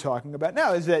way that you're talking about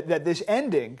now, is that this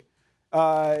ending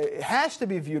has to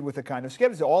be viewed with a kind of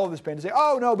skepticism. All of this pain to say,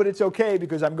 oh, no, but it's okay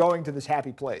because I'm going to this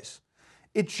happy place.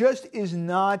 It just is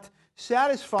not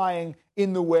satisfying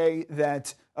in the way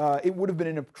that it would have been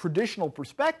in a traditional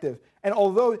perspective. And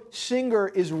although Singer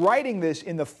is writing this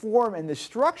in the form and the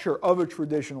structure of a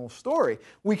traditional story,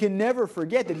 we can never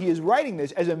forget that he is writing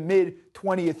this as a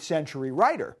mid-20th century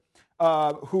writer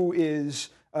who is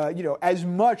as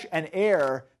much an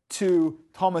heir to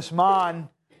Thomas Mann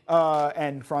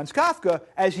and Franz Kafka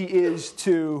as he is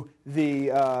to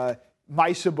the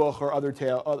Meisebuch or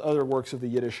other works of the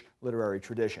Yiddish literary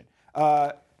tradition.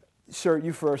 Sir,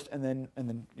 you first, and then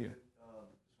you.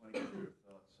 Just want to get your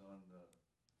thoughts on the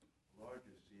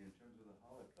larger scene in terms of the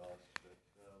Holocaust. That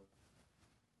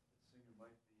Singer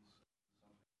might be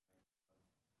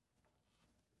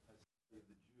something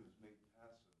the Jews made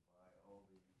passive by all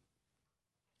the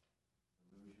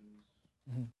illusions.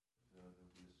 Mm-hmm. There'll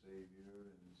be a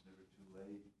savior, and it's never too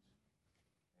late,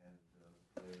 and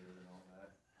prayer and all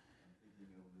that. I'm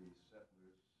thinking of the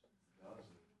settlers in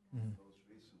Gaza. Mm-hmm. Most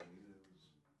recently, there was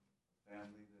a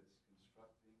family that's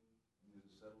constructing the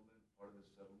settlement, part of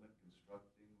the settlement,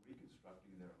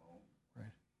 reconstructing their home,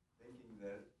 Right. thinking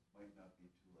that it might not be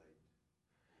too late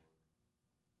for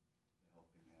the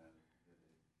helping hand.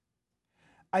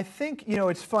 I think,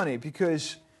 it's funny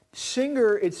because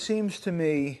Singer, it seems to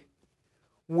me,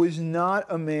 was not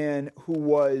a man who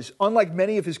was, unlike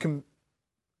many of his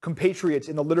compatriots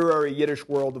in the literary Yiddish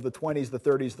world of the 20s, the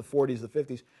 30s, the 40s, the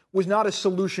 50s, was not a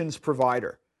solutions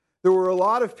provider. There were a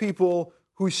lot of people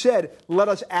who said, let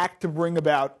us act to bring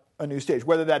about a new stage,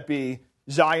 whether that be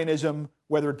Zionism,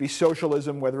 whether it be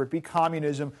socialism, whether it be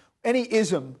communism, any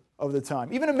ism of the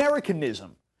time, even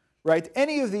Americanism, right?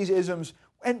 Any of these isms,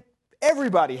 and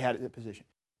everybody had a position,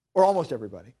 or almost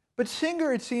everybody. But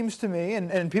Singer, it seems to me,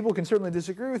 and people can certainly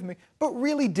disagree with me, but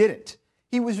really didn't.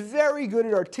 He was very good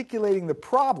at articulating the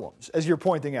problems, as you're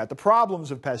pointing out, the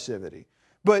problems of passivity.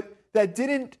 But that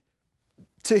didn't,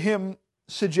 to him,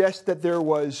 suggest that there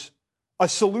was a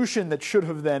solution that should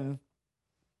have then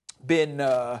been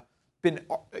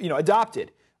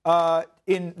adopted.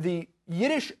 In the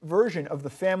Yiddish version of The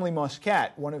Family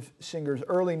Muscat, one of Singer's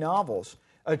early novels,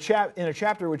 in a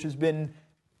chapter which has been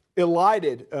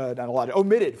omitted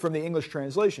from the English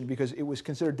translation because it was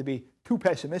considered to be too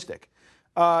pessimistic.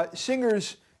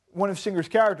 One of Singer's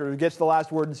characters gets the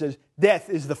last word and says, "Death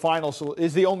is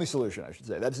the only solution." I should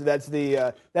say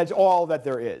that's all that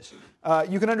there is.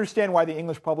 You can understand why the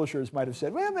English publishers might have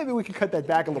said, "Well, maybe we can cut that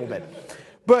back a little bit."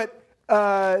 But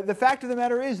the fact of the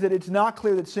matter is that it's not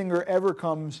clear that Singer ever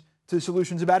comes to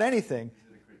solutions about anything.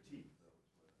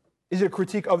 Is it a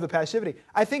critique of the passivity?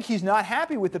 I think he's not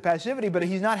happy with the passivity, but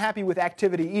he's not happy with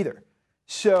activity either.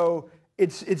 So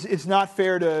it's not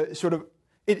fair to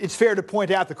it's fair to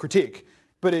point out the critique,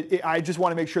 but I just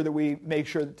want to make sure that we make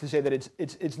sure to say that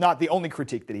it's not the only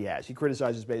critique that he has. He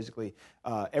criticizes basically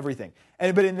everything.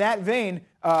 But in that vein,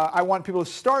 I want people to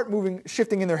start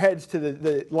shifting in their heads to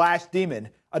the last demon,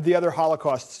 the other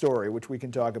Holocaust story, which we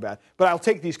can talk about. But I'll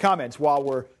take these comments while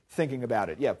we're thinking about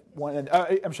it. Yeah,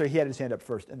 I'm sorry, he had his hand up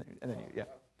first, and then you. Yeah.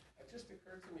 It just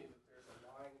occurred to me that there's a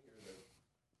line here that,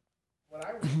 when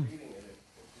I was reading it, it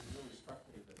really struck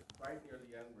me that right near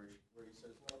the end where he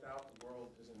says, "No doubt the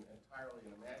world isn't entirely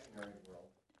an imaginary world,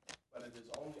 but it is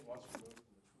only once removed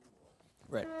from the true world."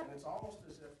 Right. And it's almost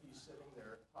as if he's sitting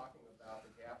there talking about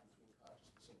the gap between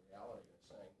consciousness and reality and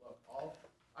saying, look,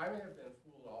 I may have been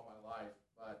fooled all my life,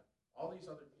 but all these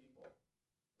other people,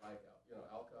 like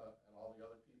Elka and all the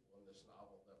other people in this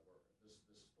novel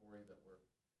this story that were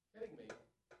hitting me,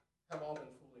 have all been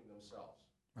fooling themselves.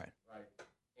 Right. Right.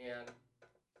 And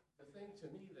the thing to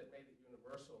me that made it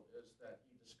universal is that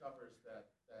he discovers that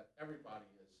everybody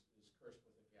is cursed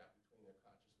with a gap between their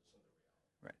consciousness and the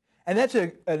reality. Right. And that's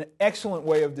an excellent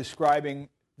way of describing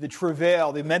the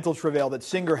travail, the mental travail that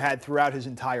Singer had throughout his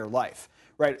entire life.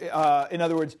 Right. In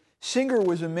other words, Singer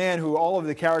was a man who all of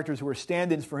the characters who were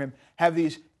stand-ins for him have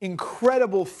these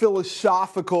incredible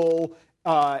philosophical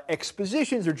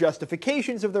expositions or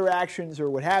justifications of their actions or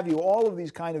what have you, all of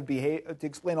these kind of to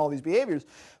explain all these behaviors.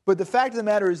 But the fact of the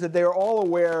matter is that they are all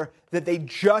aware that they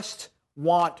just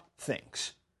want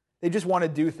things. They just want to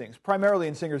do things. Primarily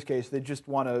in Singer's case, they just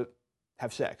want to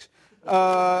have sex.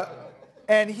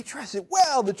 And he tries to say,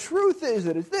 well, the truth is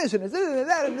that it's this and it's this and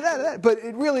that and that and that. But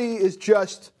it really is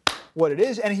just what it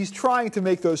is, and he's trying to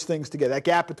make those things together, that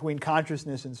gap between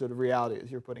consciousness and sort of reality,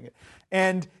 as you're putting it.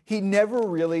 And he never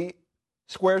really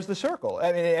squares the circle.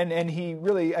 I mean, and he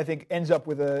really, I think, ends up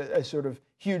with a sort of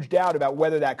huge doubt about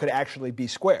whether that could actually be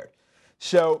squared.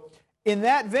 So in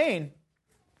that vein,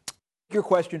 your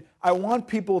question, I want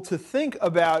people to think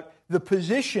about the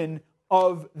position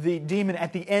of the demon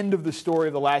at the end of the story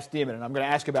of the last demon. And I'm going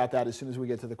to ask about that as soon as we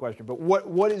get to the question. But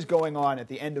what is going on at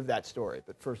the end of that story?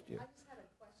 But first, you. I just had a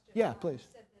question. Yeah, please.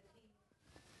 You said that he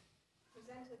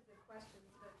presented the questions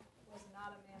but was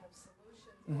not a man of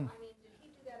solutions. Mm-hmm. I mean, did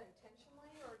he do that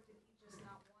intentionally, or did he just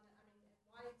not want it? I mean,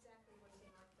 why exactly was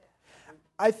he like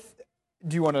that?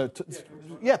 Do you want to?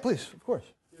 Yeah, please, of course.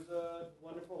 There's a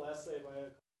wonderful essay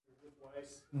by Ruth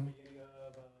Weiss at the beginning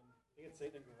of, I think it's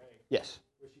Satan and Gray. Yes.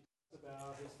 Where she talks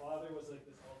about his father was like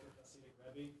this ultra Hasidic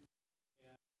Rebbe,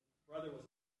 and his brother was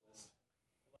a Buddhist.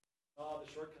 Saw the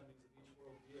shortcomings of each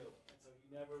worldview, and so he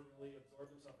never really absorbed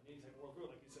himself in any type of worldview,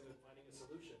 like you said, with finding a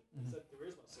solution. He said there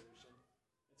is no solution,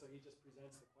 and so he just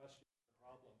presents the question, the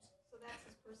problems. So that's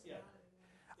his personality.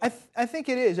 I think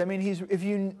it is. I mean,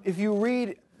 if you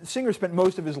read, Singer spent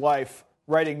most of his life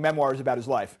writing memoirs about his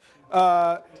life,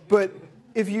 but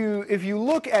if you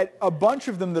look at a bunch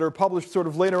of them that are published sort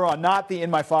of later on, not the In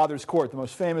My Father's Court, the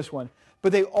most famous one,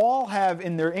 but they all have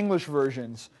in their English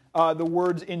versions the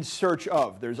words "in search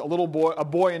of." There's a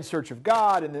boy in search of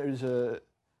God, and there's a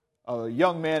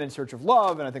young man in search of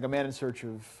love, and I think a man in search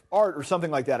of art, or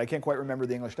something like that. I can't quite remember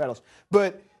the English titles,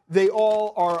 but they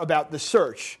all are about the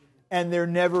search. And they're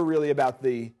never really about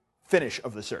the finish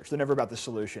of the search. They're never about the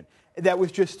solution. That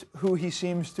was just who he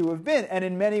seems to have been. And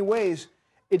in many ways,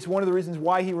 it's one of the reasons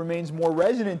why he remains more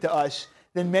resonant to us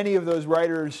than many of those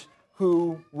writers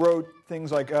who wrote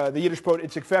things like the Yiddish poet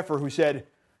Itzik Pfeffer, who said,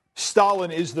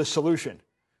 Stalin is the solution,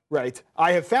 right?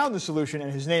 I have found the solution,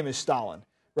 and his name is Stalin,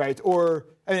 right? Or,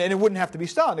 and it wouldn't have to be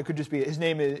Stalin. It could just be, his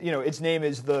name is, its name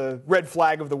is the red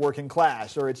flag of the working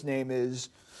class, or its name is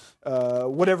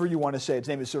whatever you want to say. Its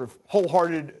name is sort of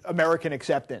wholehearted American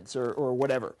acceptance or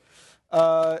whatever.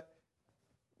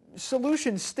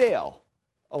 Solutions stale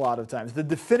a lot of times. The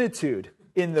definitude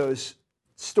in those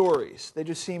stories, they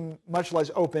just seem much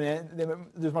less open-ended.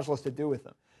 There's much less to do with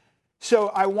them. So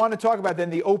I want to talk about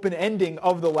then the open ending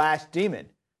of The Last Demon.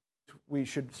 We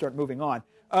should start moving on.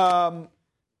 I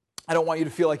don't want you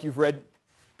to feel like you've read...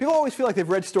 People always feel like they've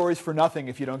read stories for nothing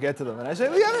if you don't get to them. And I say,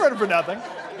 well, you haven't read them for nothing.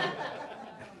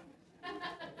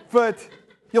 But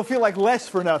you'll feel like less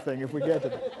for nothing if we get to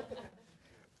them.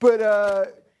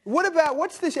 But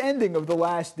what's this ending of The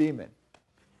Last Demon?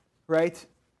 Right?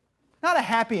 Not a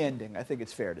happy ending, I think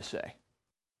it's fair to say.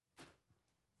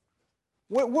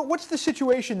 What's the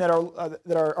situation that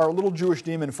our little Jewish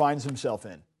demon finds himself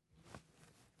in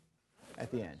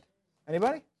at the end?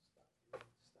 Anybody? Stuck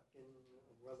in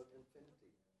a world of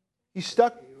infinity. He's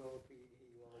stuck. He will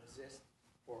exist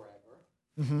forever.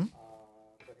 Mm-hmm.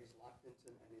 But he's locked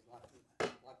into moving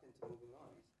on.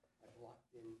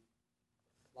 He's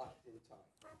locked in time.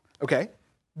 Okay.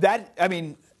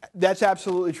 That's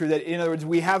absolutely true. That, in other words,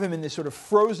 we have him in this sort of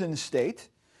frozen state,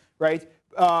 right?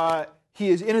 He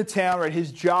is in a town, right?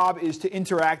 His job is to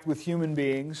interact with human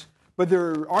beings, but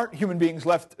there aren't human beings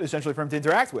left, essentially, for him to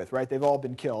interact with, right? They've all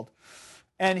been killed.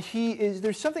 And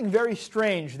there's something very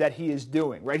strange that he is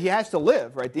doing, right? He has to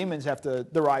live, right? Demons have to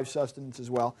derive sustenance as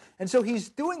well. And so he's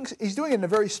doing it in a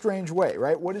very strange way,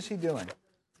 right? What is he doing?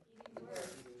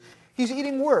 He's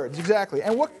eating words, exactly.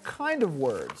 And what kind of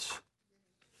words?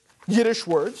 Yiddish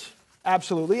words,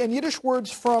 absolutely. And Yiddish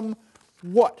words from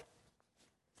what?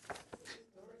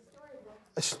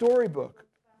 A storybook.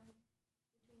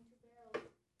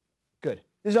 Good.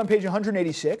 This is on page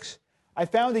 186. I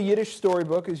found a Yiddish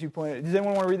storybook, as you pointed out. Does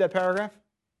anyone want to read that paragraph?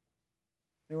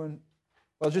 Anyone?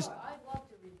 Well, just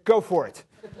go for it.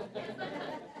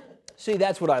 See,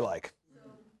 that's what I like.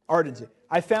 Ardency.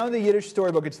 I found a Yiddish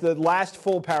storybook. It's the last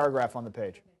full paragraph on the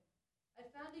page. I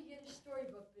found a Yiddish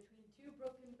storybook between two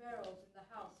broken barrels in the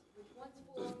house, which once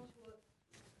belonged to a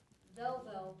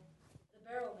Velvel, the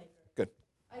barrel maker. Good.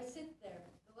 I sit there,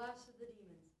 the last of the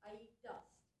demons. I eat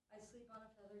dust. I sleep on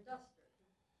a feather duster.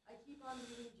 I keep on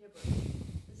reading gibberish.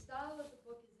 The style of the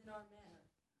book is in our manner.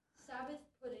 Sabbath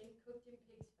pudding cooked in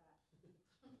pig's fat.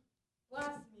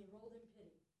 Blasphemy rolled in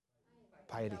pity.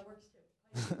 Piety. That works too.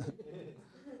 Piety.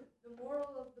 The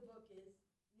moral of the book is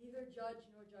neither judge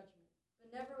nor judgment, but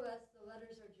nevertheless the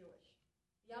letters are Jewish.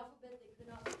 The alphabet they could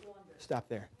not squander. Stop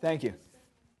there. Thank you.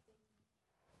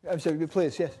 I'm sorry,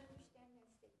 please, yes.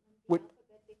 What?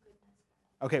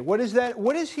 Okay, what is that?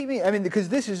 What does he mean? I mean, because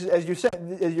this is, as you said,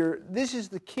 this is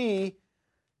the key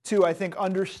to, I think,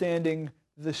 understanding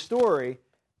the story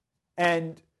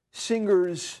and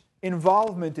Singer's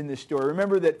involvement in this story.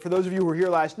 Remember that for those of you who were here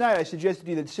last night, I suggested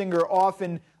to you that Singer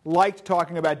often liked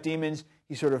talking about demons.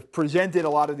 he sort of presented a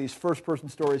lot of these first-person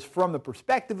stories from the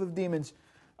perspective of demons,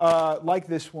 like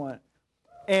this one.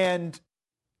 And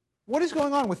what is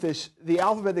going on with this, the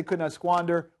alphabet they could not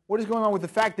squander? What is going on with the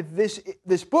fact that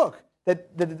this book that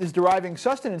it is deriving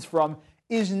sustenance from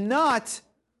is not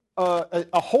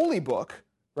a holy book,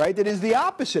 right? It is the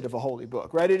opposite of a holy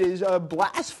book, right? It is a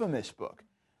blasphemous book.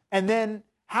 And then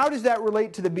how does that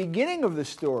relate to the beginning of the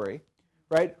story,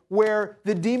 right, where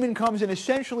the demon comes and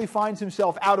essentially finds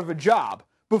himself out of a job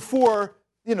before,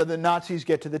 the Nazis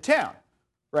get to the town,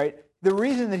 right? The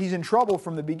reason that he's in trouble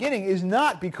from the beginning is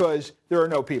not because there are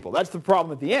no people. That's the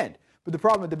problem at the end. But the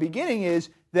problem at the beginning is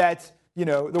that,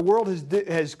 the world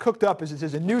has cooked up, as it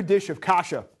says, a new dish of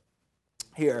kasha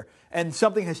here, and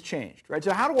something has changed, right?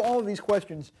 So how do all of these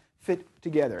questions fit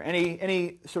together?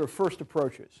 Any sort of first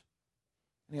approaches?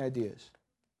 Any ideas?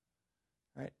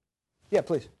 Right? Yeah,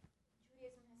 please.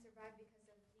 Judaism has survived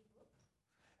because of the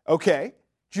book. Okay.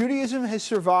 Judaism has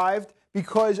survived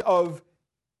because of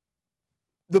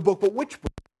the book, but which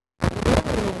book?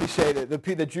 We say that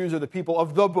the Jews are the people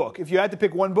of the book. If you had to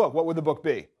pick one book, what would the book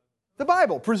be? The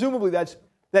Bible. Presumably that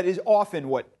is often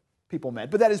what people meant.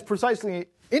 But that is precisely,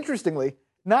 interestingly,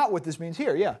 not what this means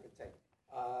here. Yeah.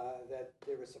 That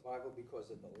there was survival because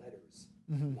of the letters,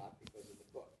 not because of the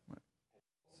book. Right.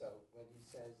 So when he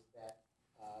says that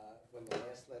when the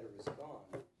last letter is gone,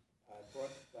 it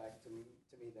brought back to me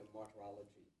the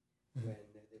martyrology, when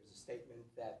there was a statement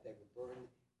that they were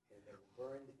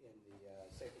burned in the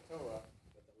Sefer Torah,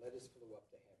 but the letters flew up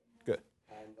to heaven. Good.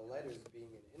 And the letters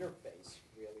being an interface,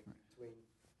 really, between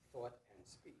thought and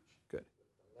speech. Good. If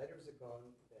the letters are gone,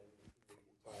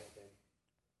 then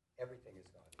everything is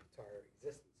gone. The entire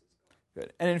existence is gone.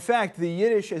 Good. And in fact, the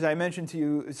Yiddish, as I mentioned to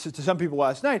you, to some people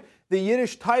last night, the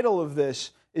Yiddish title of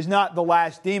this is not The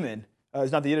Last Demon.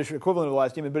 It's not the Yiddish equivalent of The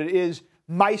Last Demon, but it is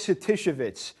Maisa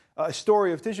Tishavitz, a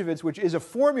story of Tishavitz, which is a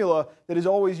formula that is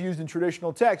always used in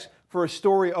traditional texts for a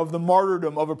story of the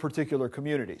martyrdom of a particular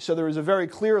community. So there is a very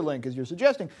clear link, as you're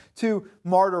suggesting, to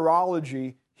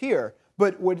martyrology here.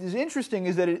 But what is interesting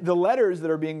is that the letters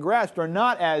that are being grasped are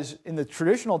not, as in the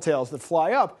traditional tales that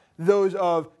fly up, those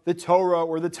of the Torah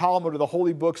or the Talmud or the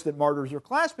holy books that martyrs are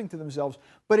clasping to themselves,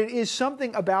 but it is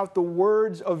something about the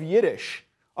words of Yiddish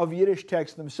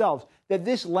texts themselves, that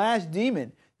this last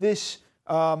demon, this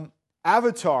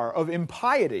avatar of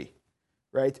impiety,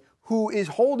 right, who is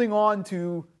holding on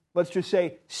to, let's just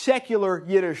say, secular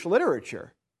Yiddish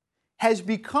literature, has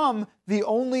become the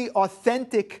only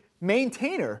authentic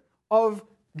maintainer of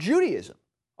Judaism,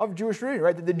 of Jewish religion,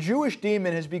 right? That the Jewish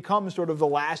demon has become sort of the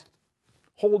last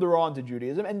holder on to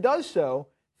Judaism, and does so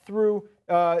through,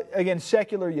 again,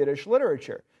 secular Yiddish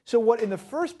literature. So what in the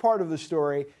first part of the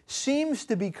story seems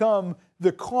to become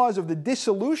the cause of the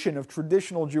dissolution of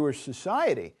traditional Jewish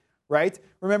society, right?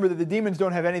 Remember that the demons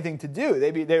don't have anything to do.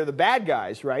 They're the bad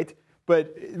guys, right?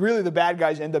 But really the bad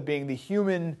guys end up being the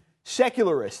human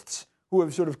secularists who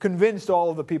have sort of convinced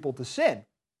all of the people to sin.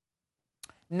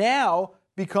 Now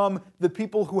become the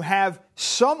people who have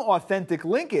some authentic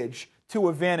linkage to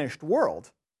a vanished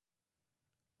world,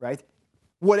 right?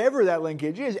 Whatever that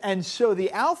linkage is. And so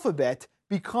the alphabet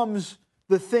becomes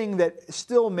the thing that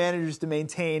still manages to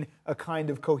maintain a kind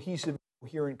of cohesive,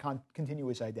 coherent,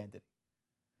 continuous identity.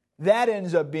 That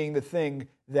ends up being the thing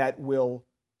that will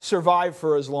survive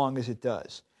for as long as it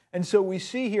does. And so we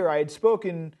see here, I had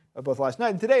spoken both last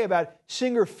night and today about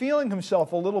Singer feeling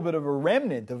himself a little bit of a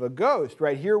remnant, of a ghost,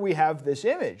 right? Here we have this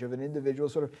image of an individual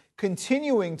sort of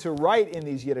continuing to write in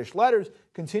these Yiddish letters,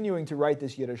 continuing to write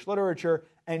this Yiddish literature,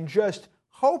 and just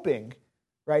hoping,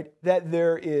 right, that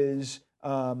there is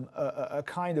a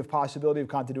kind of possibility of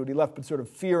continuity left, but sort of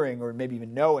fearing or maybe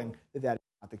even knowing that that is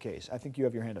not the case. I think you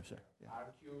have your hand up, sir. Yeah.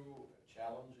 Aren't you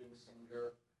challenging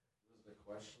Singer with the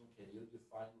question, can you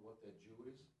define what a Jew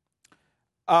is?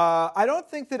 I don't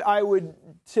think that I would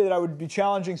say that I would be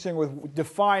challenging Singer with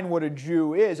define what a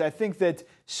Jew is. I think that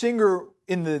Singer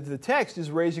in the text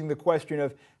is raising the question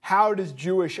of how does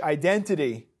Jewish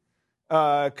identity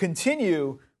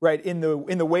continue, right, in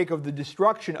the wake of the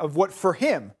destruction of what for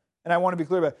him, and I want to be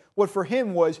clear about what for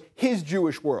him was his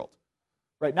Jewish world,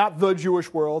 right? Not the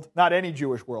Jewish world, not any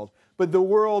Jewish world, but the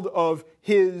world of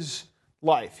his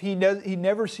life. He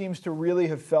never seems to really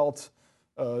have felt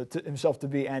to himself to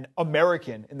be an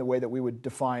American in the way that we would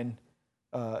define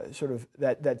sort of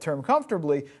that term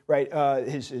comfortably, right?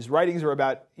 His writings are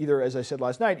about either, as I said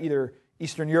last night, either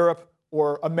Eastern Europe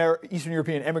or Eastern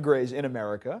European emigres in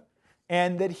America,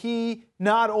 and that he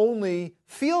not only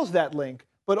feels that link,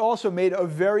 but also made a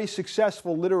very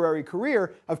successful literary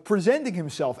career of presenting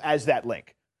himself as that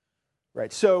link,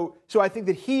 right? So I think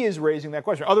that he is raising that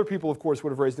question. Other people, of course, would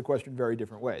have raised the question in very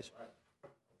different ways.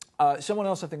 Someone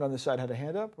else, I think, on this side had a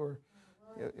hand up, or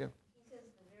yeah. He says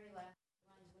the very last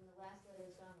lines, when the last letter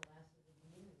is gone, the last of the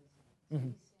demons is gone. So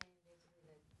Mhm. he's saying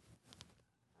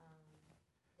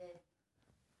basically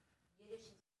that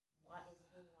Yiddish is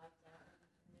being wiped out,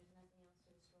 and there's nothing else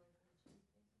to the story for the Jews.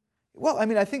 Well, I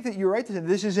mean, I think that you're right to say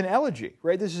this is an elegy,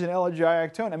 right? This is an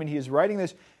elegiac tone. I mean, he is writing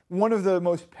this. One of the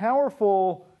most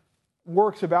powerful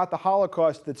works about the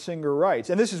Holocaust that Singer writes,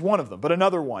 and this is one of them, but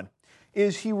another one,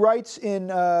 is he writes in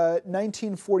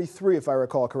 1943, if I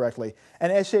recall correctly, an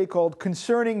essay called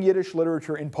Concerning Yiddish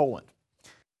Literature in Poland.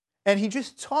 And he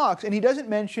just talks, and he doesn't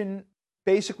mention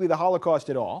basically the Holocaust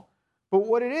at all, but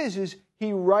what it is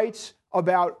he writes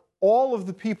about all of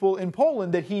the people in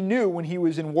Poland that he knew when he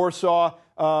was in Warsaw,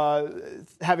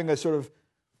 having a sort of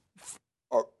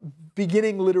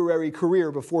beginning literary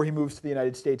career before he moves to the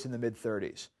United States in the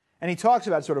mid-30s. And he talks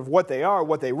about sort of what they are,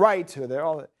 what they write, who they're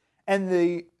all. And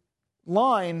the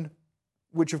line,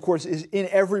 which of course is in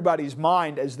everybody's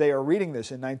mind as they are reading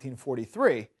this in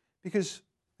 1943, because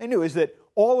they knew, is that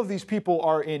all of these people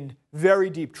are in very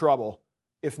deep trouble,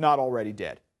 if not already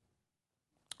dead.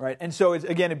 Right? And so,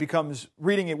 again, it becomes,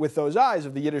 reading it with those eyes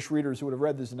of the Yiddish readers who would have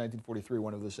read this in 1943,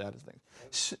 one of the saddest things.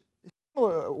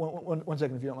 One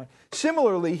second, if you don't mind.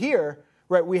 Similarly here,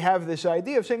 right, we have this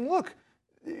idea of saying, look,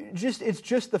 it's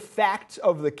just the facts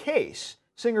of the case.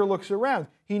 Singer looks around.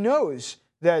 He knows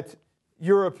that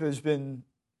Europe has been,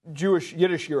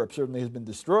 Yiddish Europe certainly has been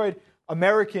destroyed.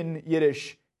 American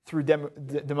Yiddish, through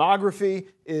demography,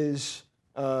 is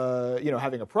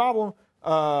having a problem.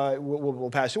 Will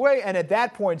pass away. And at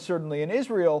that point, certainly in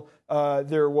Israel,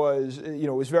 there was, it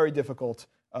was very difficult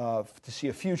to see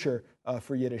a future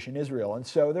for Yiddish in Israel. And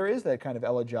so there is that kind of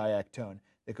elegiac tone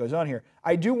that goes on here.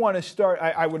 I do want to start,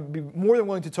 I would be more than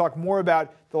willing to talk more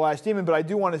about The Last Demon, but I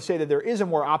do want to say that there is a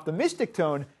more optimistic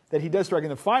tone that he does strike in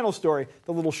the final story,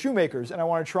 The Little Shoemakers, and I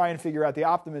want to try and figure out the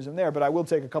optimism there, but I will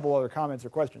take a couple other comments or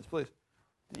questions, please.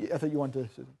 I thought you wanted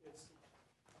to...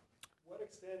 What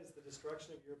extent is the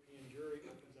destruction of European Jewry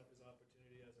opens up his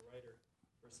opportunity as a writer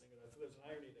for Singer? So there's an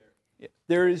irony there. Yeah,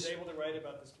 there is. He's able to write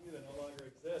about this community that no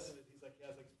longer exists, and he's like, he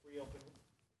has like free open.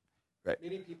 Right.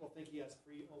 Many people think he has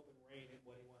free open reign in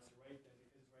what he wants to write. Then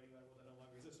because he's writing about a world that no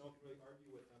longer exists, no one can really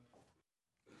argue with him.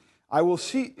 I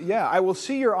will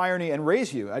see your irony and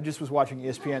raise you. I just was watching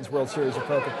ESPN's World Series of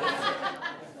Poker,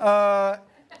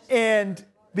 and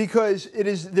because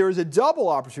there is a double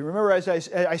opportunity. Remember, as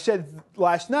I said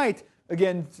last night,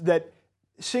 again, that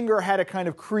Singer had a kind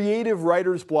of creative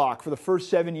writer's block for the first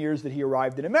 7 years that he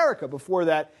arrived in America. Before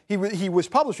that, he was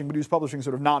publishing, but he was publishing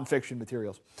sort of nonfiction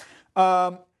materials.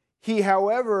 He,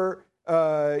 however,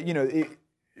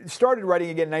 started writing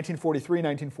again in 1943,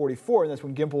 1944, and that's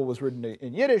when Gimple was written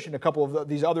in Yiddish, and a couple of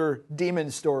these other demon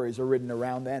stories are written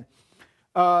around then.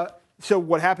 So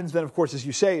what happens then, of course, as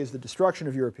you say, is the destruction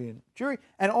of European Jewry,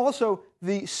 and also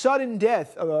the sudden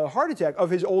death, of a heart attack,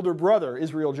 of his older brother,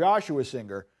 Israel Joshua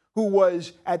Singer, who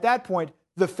was, at that point,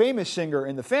 the famous singer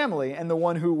in the family, and the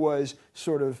one who was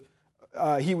sort of,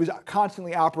 he was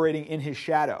constantly operating in his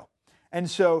shadow. And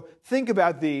so think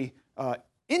about the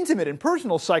intimate and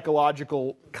personal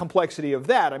psychological complexity of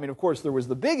that. I mean, of course, there was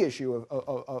the big issue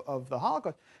of the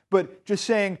Holocaust, but just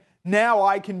saying, now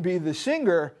I can be the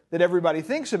singer that everybody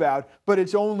thinks about, but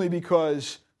it's only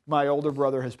because my older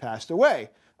brother has passed away.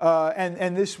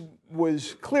 And this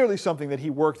was clearly something that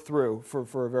he worked through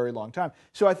for a very long time.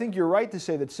 So I think you're right to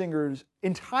say that Singer's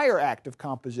entire act of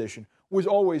composition was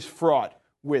always fraught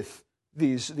with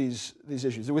these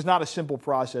issues. It was not a simple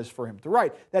process for him to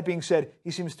write. That being said,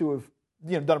 he seems to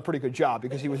have done a pretty good job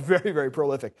because he was very, very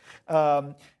prolific.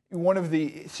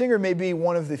 Singer may be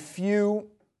one of the few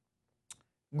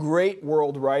great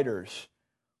world writers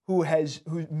who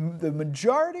the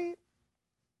majority,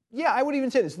 I would even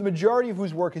say this, the majority of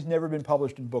whose work has never been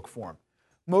published in book form.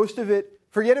 Most of it,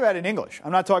 forget about in English.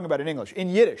 I'm not talking about in English. In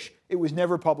Yiddish, it was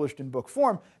never published in book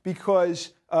form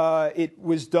because it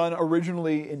was done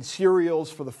originally in serials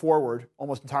for the forward,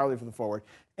 almost entirely for the forward.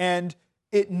 And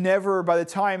it never, by the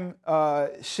time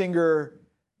Singer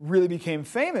really became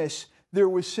famous, there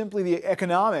was simply the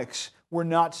economics were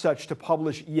not such to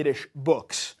publish Yiddish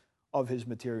books of his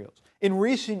materials. In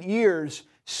recent years,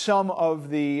 some of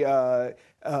the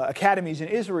academies in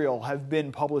Israel have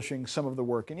been publishing some of the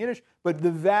work in Yiddish, but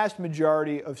the vast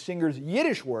majority of Singer's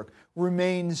Yiddish work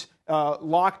remains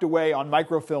locked away on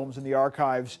microfilms in the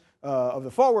archives of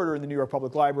the Forward or in the New York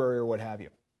Public Library or what have you.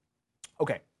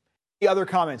 Okay. Any other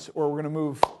comments, or we're going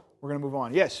to move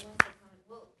on? Yes.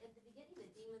 Well, at the beginning, the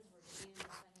demons were cute and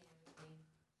funny and everything.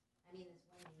 I mean, it's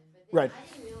one demon, but then Right. I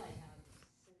didn't realize how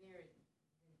severe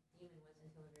the demon was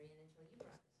until the very end, until you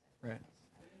brought this up. Right.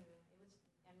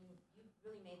 You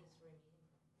really made this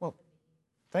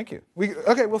Thank you.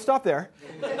 Okay, we'll stop there.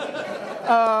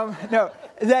 No,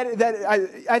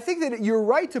 I think that you're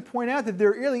right to point out that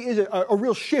there really is a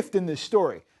real shift in this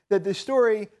story. That the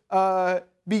story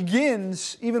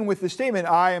begins even with the statement,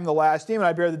 "I am the last demon.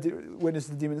 I bear the witness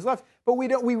the demon is left." But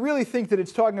we really think that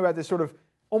it's talking about this sort of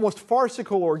almost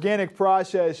farcical, organic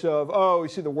process of, oh, you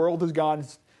see, the world has gone,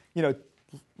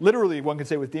 literally, one could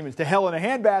say with demons, to hell in a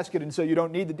handbasket, and so you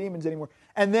don't need the demons anymore.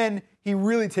 And then he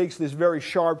really takes this very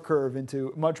sharp curve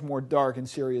into much more dark and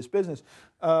serious business.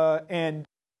 And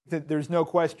there's no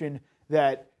question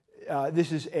that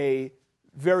this is a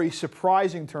very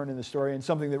surprising turn in the story and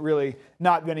something that really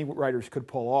not many writers could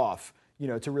pull off,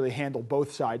 to really handle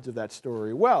both sides of that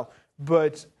story well.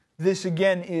 But this,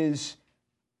 again, is,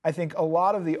 I think, a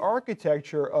lot of the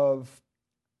architecture of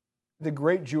the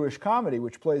great Jewish comedy,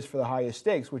 which plays for the highest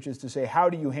stakes, which is to say, how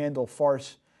do you handle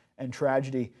farce and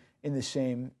tragedy in the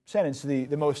same sentence? The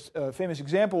most famous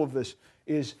example of this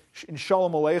is in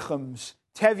Shalom Aleicham's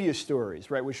Tevye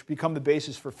stories, right, which become the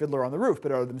basis for Fiddler on the Roof,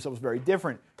 but are themselves very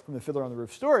different from the Fiddler on the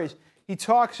Roof stories. He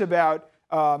talks about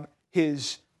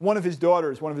one of his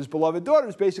daughters, one of his beloved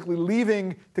daughters, basically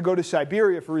leaving to go to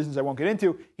Siberia for reasons I won't get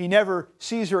into. He never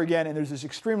sees her again, and there's this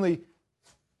extremely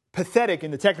pathetic,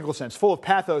 in the technical sense, full of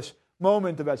pathos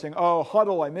moment about saying, "Oh,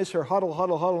 huddle, I miss her, huddle,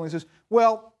 huddle, huddle." And he says,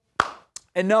 well,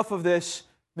 enough of this,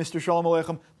 Mr. Shalom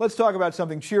Aleichem. Let's talk about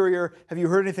something cheerier. Have you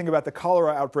heard anything about the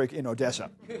cholera outbreak in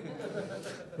Odessa?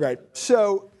 Right.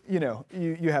 So,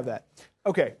 you have that.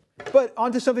 Okay. But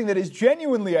onto something that is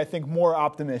genuinely, I think, more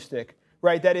optimistic,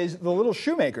 right? That is The Little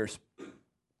Shoemakers,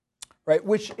 right?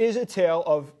 Which is a tale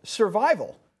of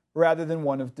survival rather than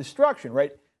one of destruction,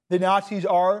 right? The Nazis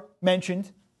are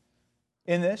mentioned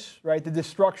in this, right? The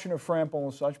destruction of Frampel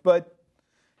and such, but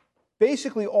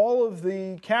basically all of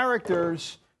the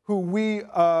characters who we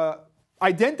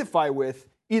identify with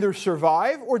either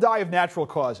survive or die of natural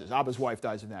causes. Abba's wife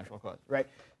dies of natural causes, right?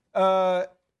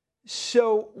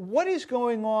 So what is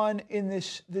going on in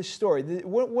this story?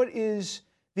 What is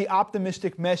the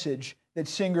optimistic message that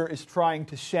Singer is trying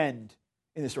to send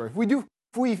in this story?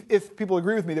 If people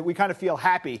agree with me that we kind of feel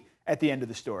happy at the end of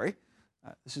the story,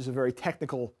 this is a very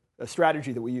technical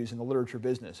strategy that we use in the literature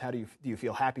business. How do you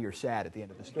feel happy or sad at the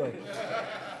end of the story?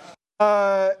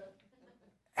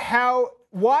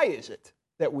 Why is it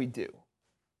that we do?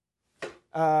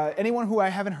 Anyone who I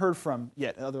haven't heard from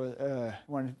yet? Otherwise,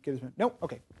 want to give us? No.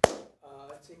 Okay.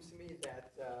 It seems to me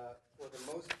that for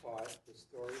the most part, the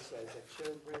story says that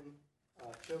children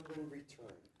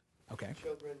return. Okay.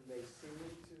 Children may seem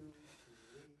to leave,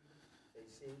 they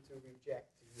seem to reject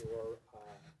your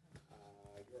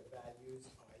values,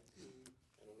 i.e.,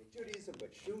 not only Judaism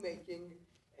but shoemaking.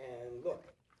 And look,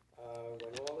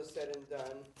 when all is said and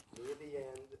done, near the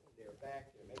end, they're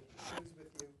back. They're making shoes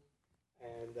with you.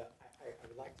 And I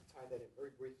would like to tie that in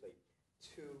very briefly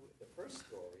to the first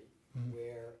story,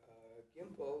 where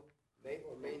Gimple may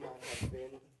or may not have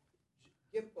been.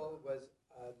 Gimple was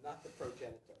not the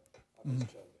progenitor of his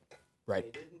children. Right.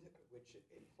 They didn't, which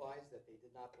implies that they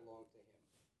did not belong to him.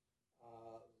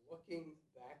 Looking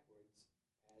backwards,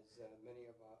 as many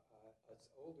of us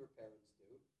older parents do,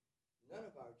 none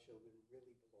of our children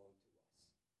really belong to us.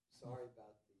 Sorry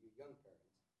about the young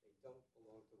parents; they don't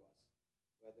belong to us.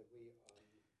 Whether we are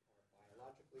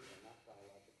biologically or not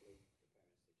biologically, the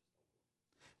parents,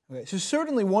 they just don't belong. Okay, so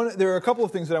certainly there are a couple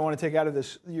of things that I want to take out of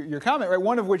this, your comment, right?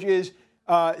 One of which is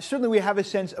certainly we have a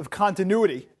sense of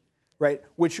continuity, right,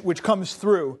 which comes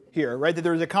through here, right? That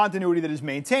there is a continuity that is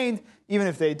maintained, even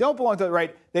if they don't belong to it,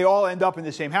 right? They all end up in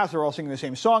the same house. They're all singing the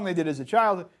same song they did as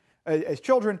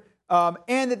children,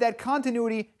 and that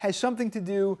continuity has something to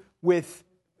do with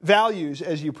values,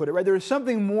 as you put it, right? There is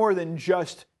something more than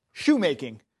just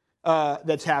shoemaking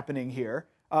that's happening here.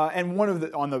 And one of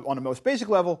on the most basic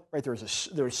level, right,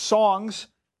 there's songs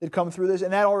that come through this,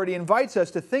 and that already invites us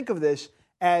to think of this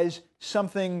as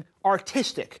something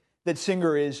artistic that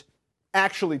Singer is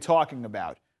actually talking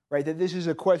about, right? That this is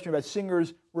a question about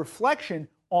Singer's reflection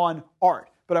on art.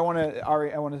 But I want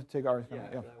to take Ari's comment.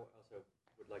 Yeah, and I also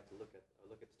would like to look at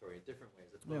the story in different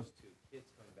ways, as opposed to kids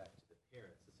coming back to the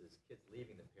parents. This is kids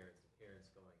leaving the parents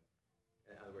going.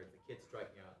 In other words, the kids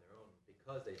striking out on their own.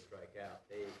 Because they strike out,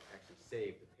 they actually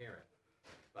save the parent.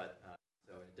 But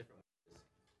so in different ways,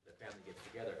 the family gets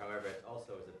together. However, it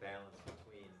also is a balance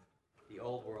between the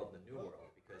old world and the new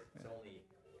world, because it's only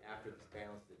after this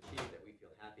balance is achieved that we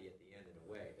feel happy at the end, in a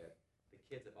way that the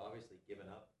kids have obviously given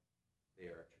up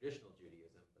their traditional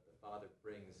Judaism, but the father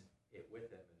brings it with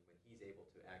him, and when he's able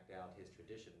to act out his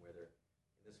tradition, whether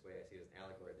in this way I see it as an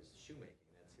allegory, this is shoemaking.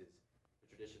 That's the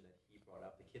tradition that he brought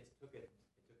up. The kids took it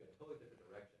a totally different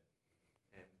direction,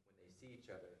 and when they see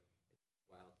each other, it's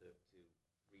wild to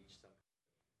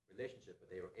relationship, but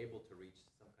they were able to reach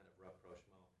some kind of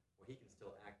rapprochement where he can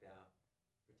still act out,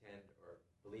 pretend, or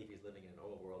believe he's living in an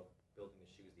old world, building the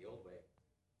shoes the old way.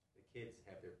 The kids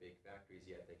have their big factories,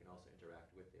 yet they can also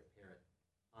interact with their parent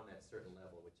on that certain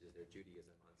level, which is their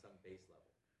Judaism on some base level.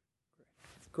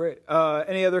 Great.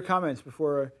 Any other comments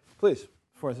before, please,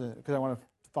 because I want to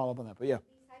follow up on that. But yeah.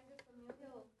 Besides the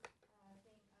familial thing of having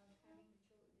discussing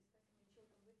the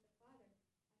children with the father,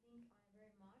 I think on a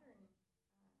very modern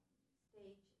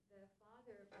stage, the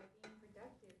father, by being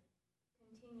productive,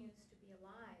 continues to be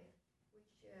alive, which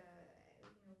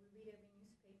we read every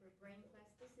newspaper. Brain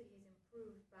plasticity is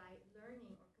improved by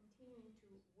learning or continuing to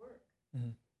work.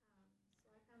 Mm-hmm.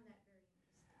 So I found that very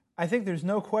interesting. I think there's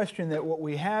no question that what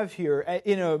we have here,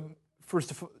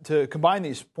 first to combine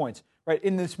these points, right?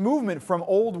 In this movement from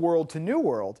old world to new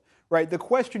world, right? The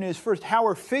question is first, how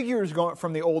are figures going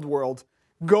from the old world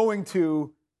going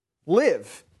to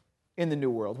live in the new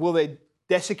world? Will they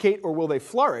desiccate or will they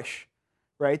flourish,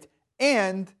 right?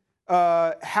 And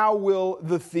how will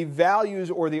the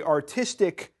values or the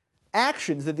artistic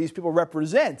actions that these people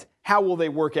represent, how will they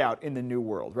work out in the new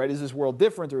world, right? Is this world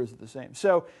different or is it the same?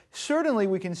 So certainly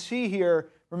we can see here,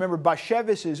 remember,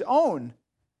 Bashevis' own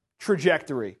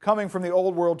trajectory, coming from the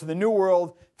old world to the new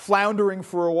world, floundering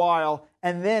for a while,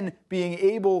 and then being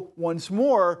able once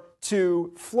more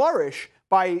to flourish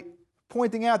by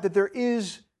pointing out that there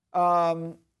is,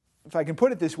 if I can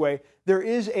put it this way, there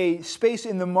is a space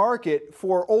in the market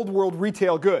for old world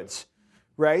retail goods,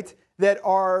 right, that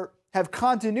have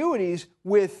continuities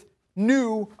with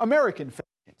new American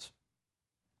fashions,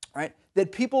 right?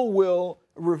 That people will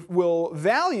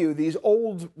value these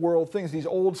old world things, these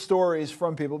old stories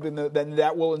from people, then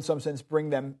that will in some sense bring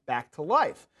them back to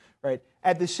life, right?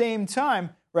 At the same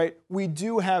time, right, we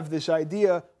do have this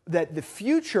idea that the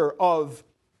future of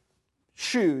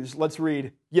shoes, let's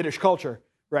read Yiddish culture,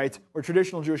 right, or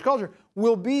traditional Jewish culture,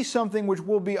 will be something which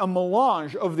will be a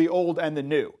melange of the old and the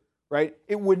new, right?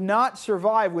 It would not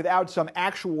survive without some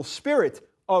actual spirit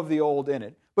of the old in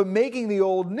it. But making the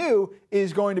old new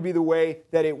is going to be the way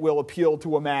that it will appeal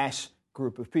to a mass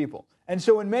group of people. And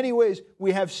so in many ways,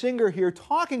 we have Singer here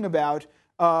talking about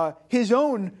his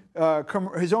own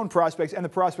prospects and the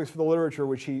prospects for the literature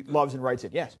which he loves and writes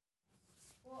in. Yes?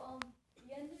 Well,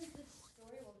 the end of this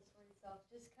story, the story itself,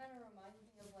 just kind of reminds me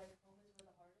of like home is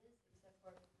where the heart is, except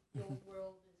for the old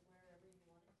world is wherever you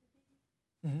want it to be.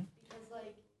 Mm-hmm. Because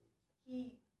like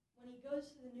when he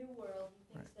goes to the new world, he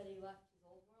thinks that he left his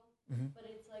old world. Mm-hmm. But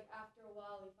it's like after a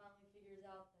while, he finally figures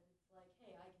out that it's like,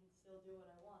 hey, I can still do what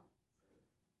I want.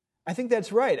 I think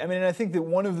that's right. I mean, I think that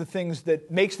one of the things that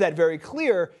makes that very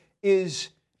clear is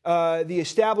the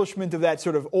establishment of that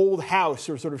sort of old house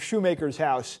or sort of shoemaker's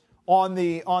house on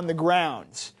the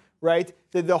grounds, right?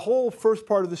 The whole first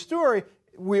part of the story,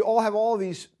 we all have all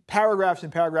these paragraphs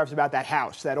and paragraphs about that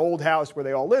house, that old house where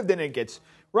they all lived in. It gets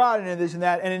rotten and this and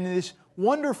that. And in this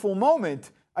wonderful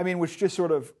moment, I mean, which just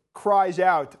sort of cries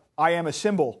out, I am a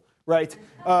symbol, right?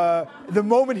 The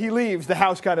moment he leaves, the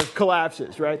house kind of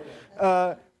collapses, right?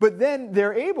 But then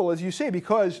they're able, as you say,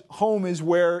 because home is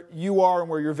where you are and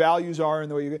where your values are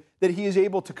and the way you, that he is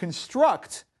able to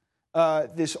construct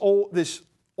this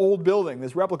old building,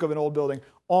 this replica of an old building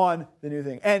on the new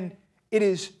thing. And it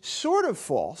is sort of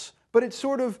false, but it's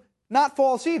sort of not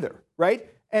false either, right?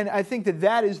 And I think that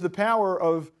that is the power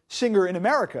of Singer in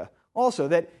America also,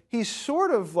 that he's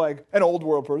sort of like an old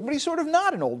world person, but he's sort of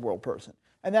not an old world person.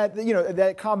 And that, you know,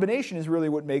 that combination is really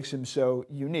what makes him so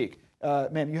unique.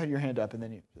 Ma'am, you had your hand up, and then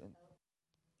you. You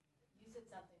said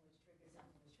something which triggered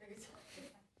something, which is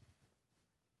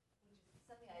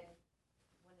something I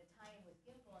want to tie in with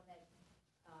Gimbel, and that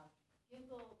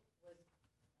Gimbel was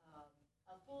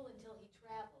a fool until he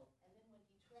traveled, and then when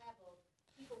he traveled,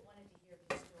 people wanted to hear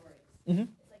his stories. Mm-hmm.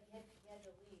 It's like he had to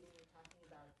leave, and we were talking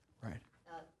about it. Right.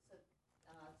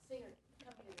 Singer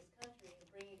coming to this country and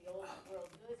bringing the old world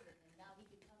goods with him, now he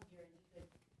could come here and he could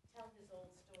tell his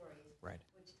old stories, Right.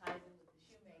 which ties in with the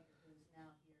shoemaker who's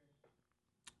now here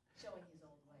showing his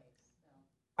old ways. So.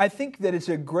 I think that it's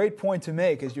a great point to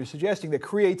make, as you're suggesting, that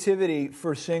creativity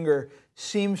for Singer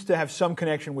seems to have some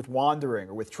connection with wandering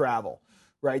or with travel,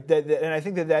 right? And I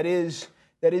think that is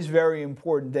very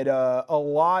important, that a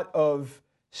lot of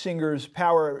Singer's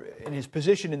power in his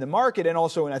position in the market and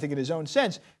also, I think, in his own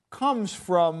sense, comes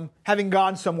from having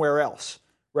gone somewhere else,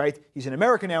 right? He's in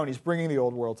America now, and he's bringing the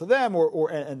old world to them,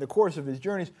 and the course of his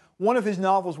journeys. One of his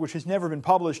novels, which has never been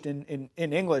published in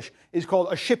English, is called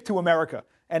A Ship to America,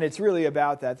 and it's really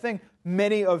about that thing.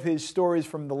 Many of his stories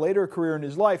from the later career in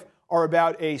his life are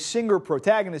about a Singer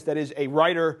protagonist, that is, a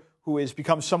writer who has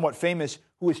become somewhat famous,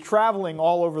 who is traveling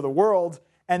all over the world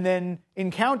and then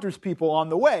encounters people on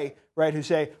the way, right, who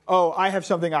say, oh, I have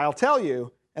something I'll tell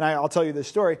you, and I'll tell you this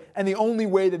story. And the only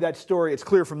way that story, it's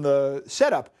clear from the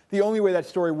setup, the only way that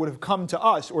story would have come to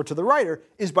us or to the writer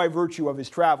is by virtue of his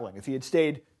traveling. If he had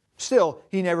stayed still,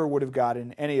 he never would have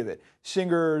gotten any of it.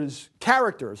 Singer's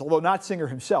characters, although not Singer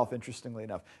himself, interestingly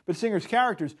enough, but Singer's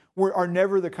characters are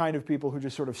never the kind of people who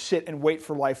just sort of sit and wait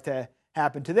for life to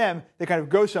happen to them. They kind of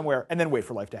go somewhere and then wait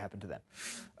for life to happen to them.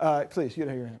 Please, you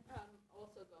had your hand.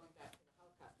 Also going back to the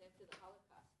Holocaust, after the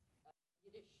Holocaust,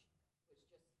 Yiddish was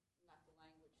just not the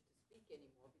language to speak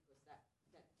anymore because that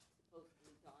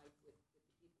supposedly died with the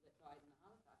people that died in the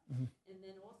Holocaust. And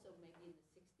then also maybe in the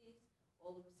 60s,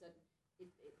 all of a sudden,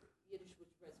 Yiddish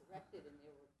was resurrected and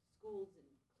there were schools and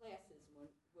classes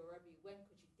wherever you went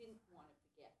because you didn't want to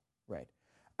forget. Right.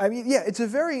 I mean, yeah, it's a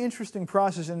very interesting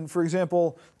process. And for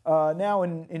example, now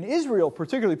in Israel,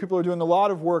 particularly, people are doing a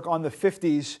lot of work on the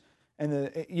 50s and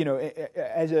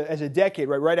as a decade,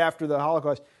 right after the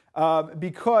Holocaust,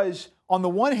 because on the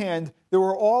one hand, there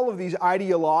were all of these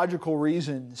ideological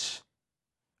reasons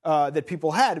that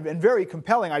people had, and very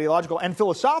compelling ideological and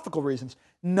philosophical reasons,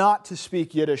 not to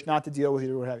speak Yiddish, not to deal with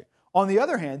Yiddish, what have you. On the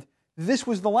other hand, this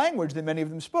was the language that many of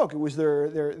them spoke. It was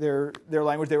their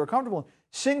language they were comfortable in.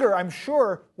 Singer, I'm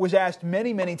sure, was asked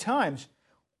many, many times,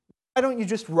 why don't you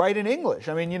just write in English?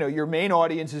 I mean, your main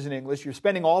audience is in English. You're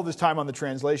spending all this time on the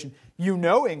translation. You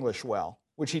know English well,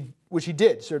 which he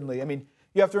did, certainly. I mean,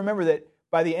 you have to remember that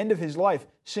by the end of his life,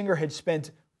 Singer had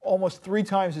spent almost 3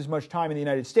 times as much time in the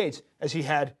United States as he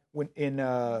had in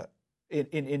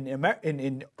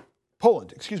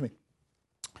Poland. Excuse me.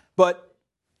 But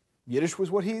Yiddish was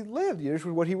what he lived. Yiddish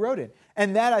was what he wrote in,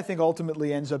 and that I think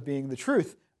ultimately ends up being the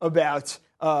truth about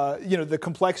the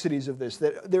complexities of this.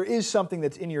 That there is something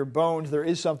that's in your bones. There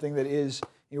is something that is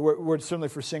certainly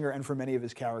for Singer and for many of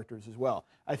his characters as well.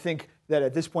 I think that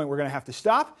at this point we're going to have to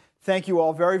stop. Thank you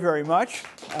all very, very much.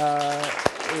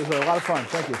 It was a lot of fun.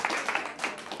 Thank you.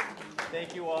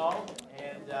 Thank you all,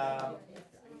 and I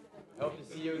hope to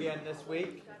see you again this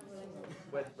week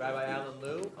with Rabbi Alan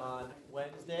Liu on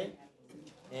Wednesday,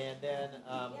 and then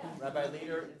Rabbi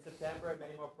Leader in September and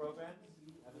many more programs.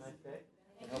 Have a nice day.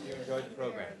 I hope you enjoyed the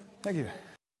program. Thank you.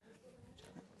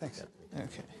 Thanks. Okay. I'm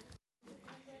going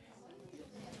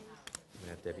to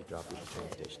have Debbie drop you at the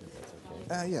train station if that's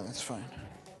okay. Yeah, that's fine.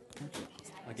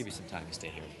 I'll give you some time to stay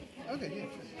here. Okay, yeah,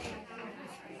 sure.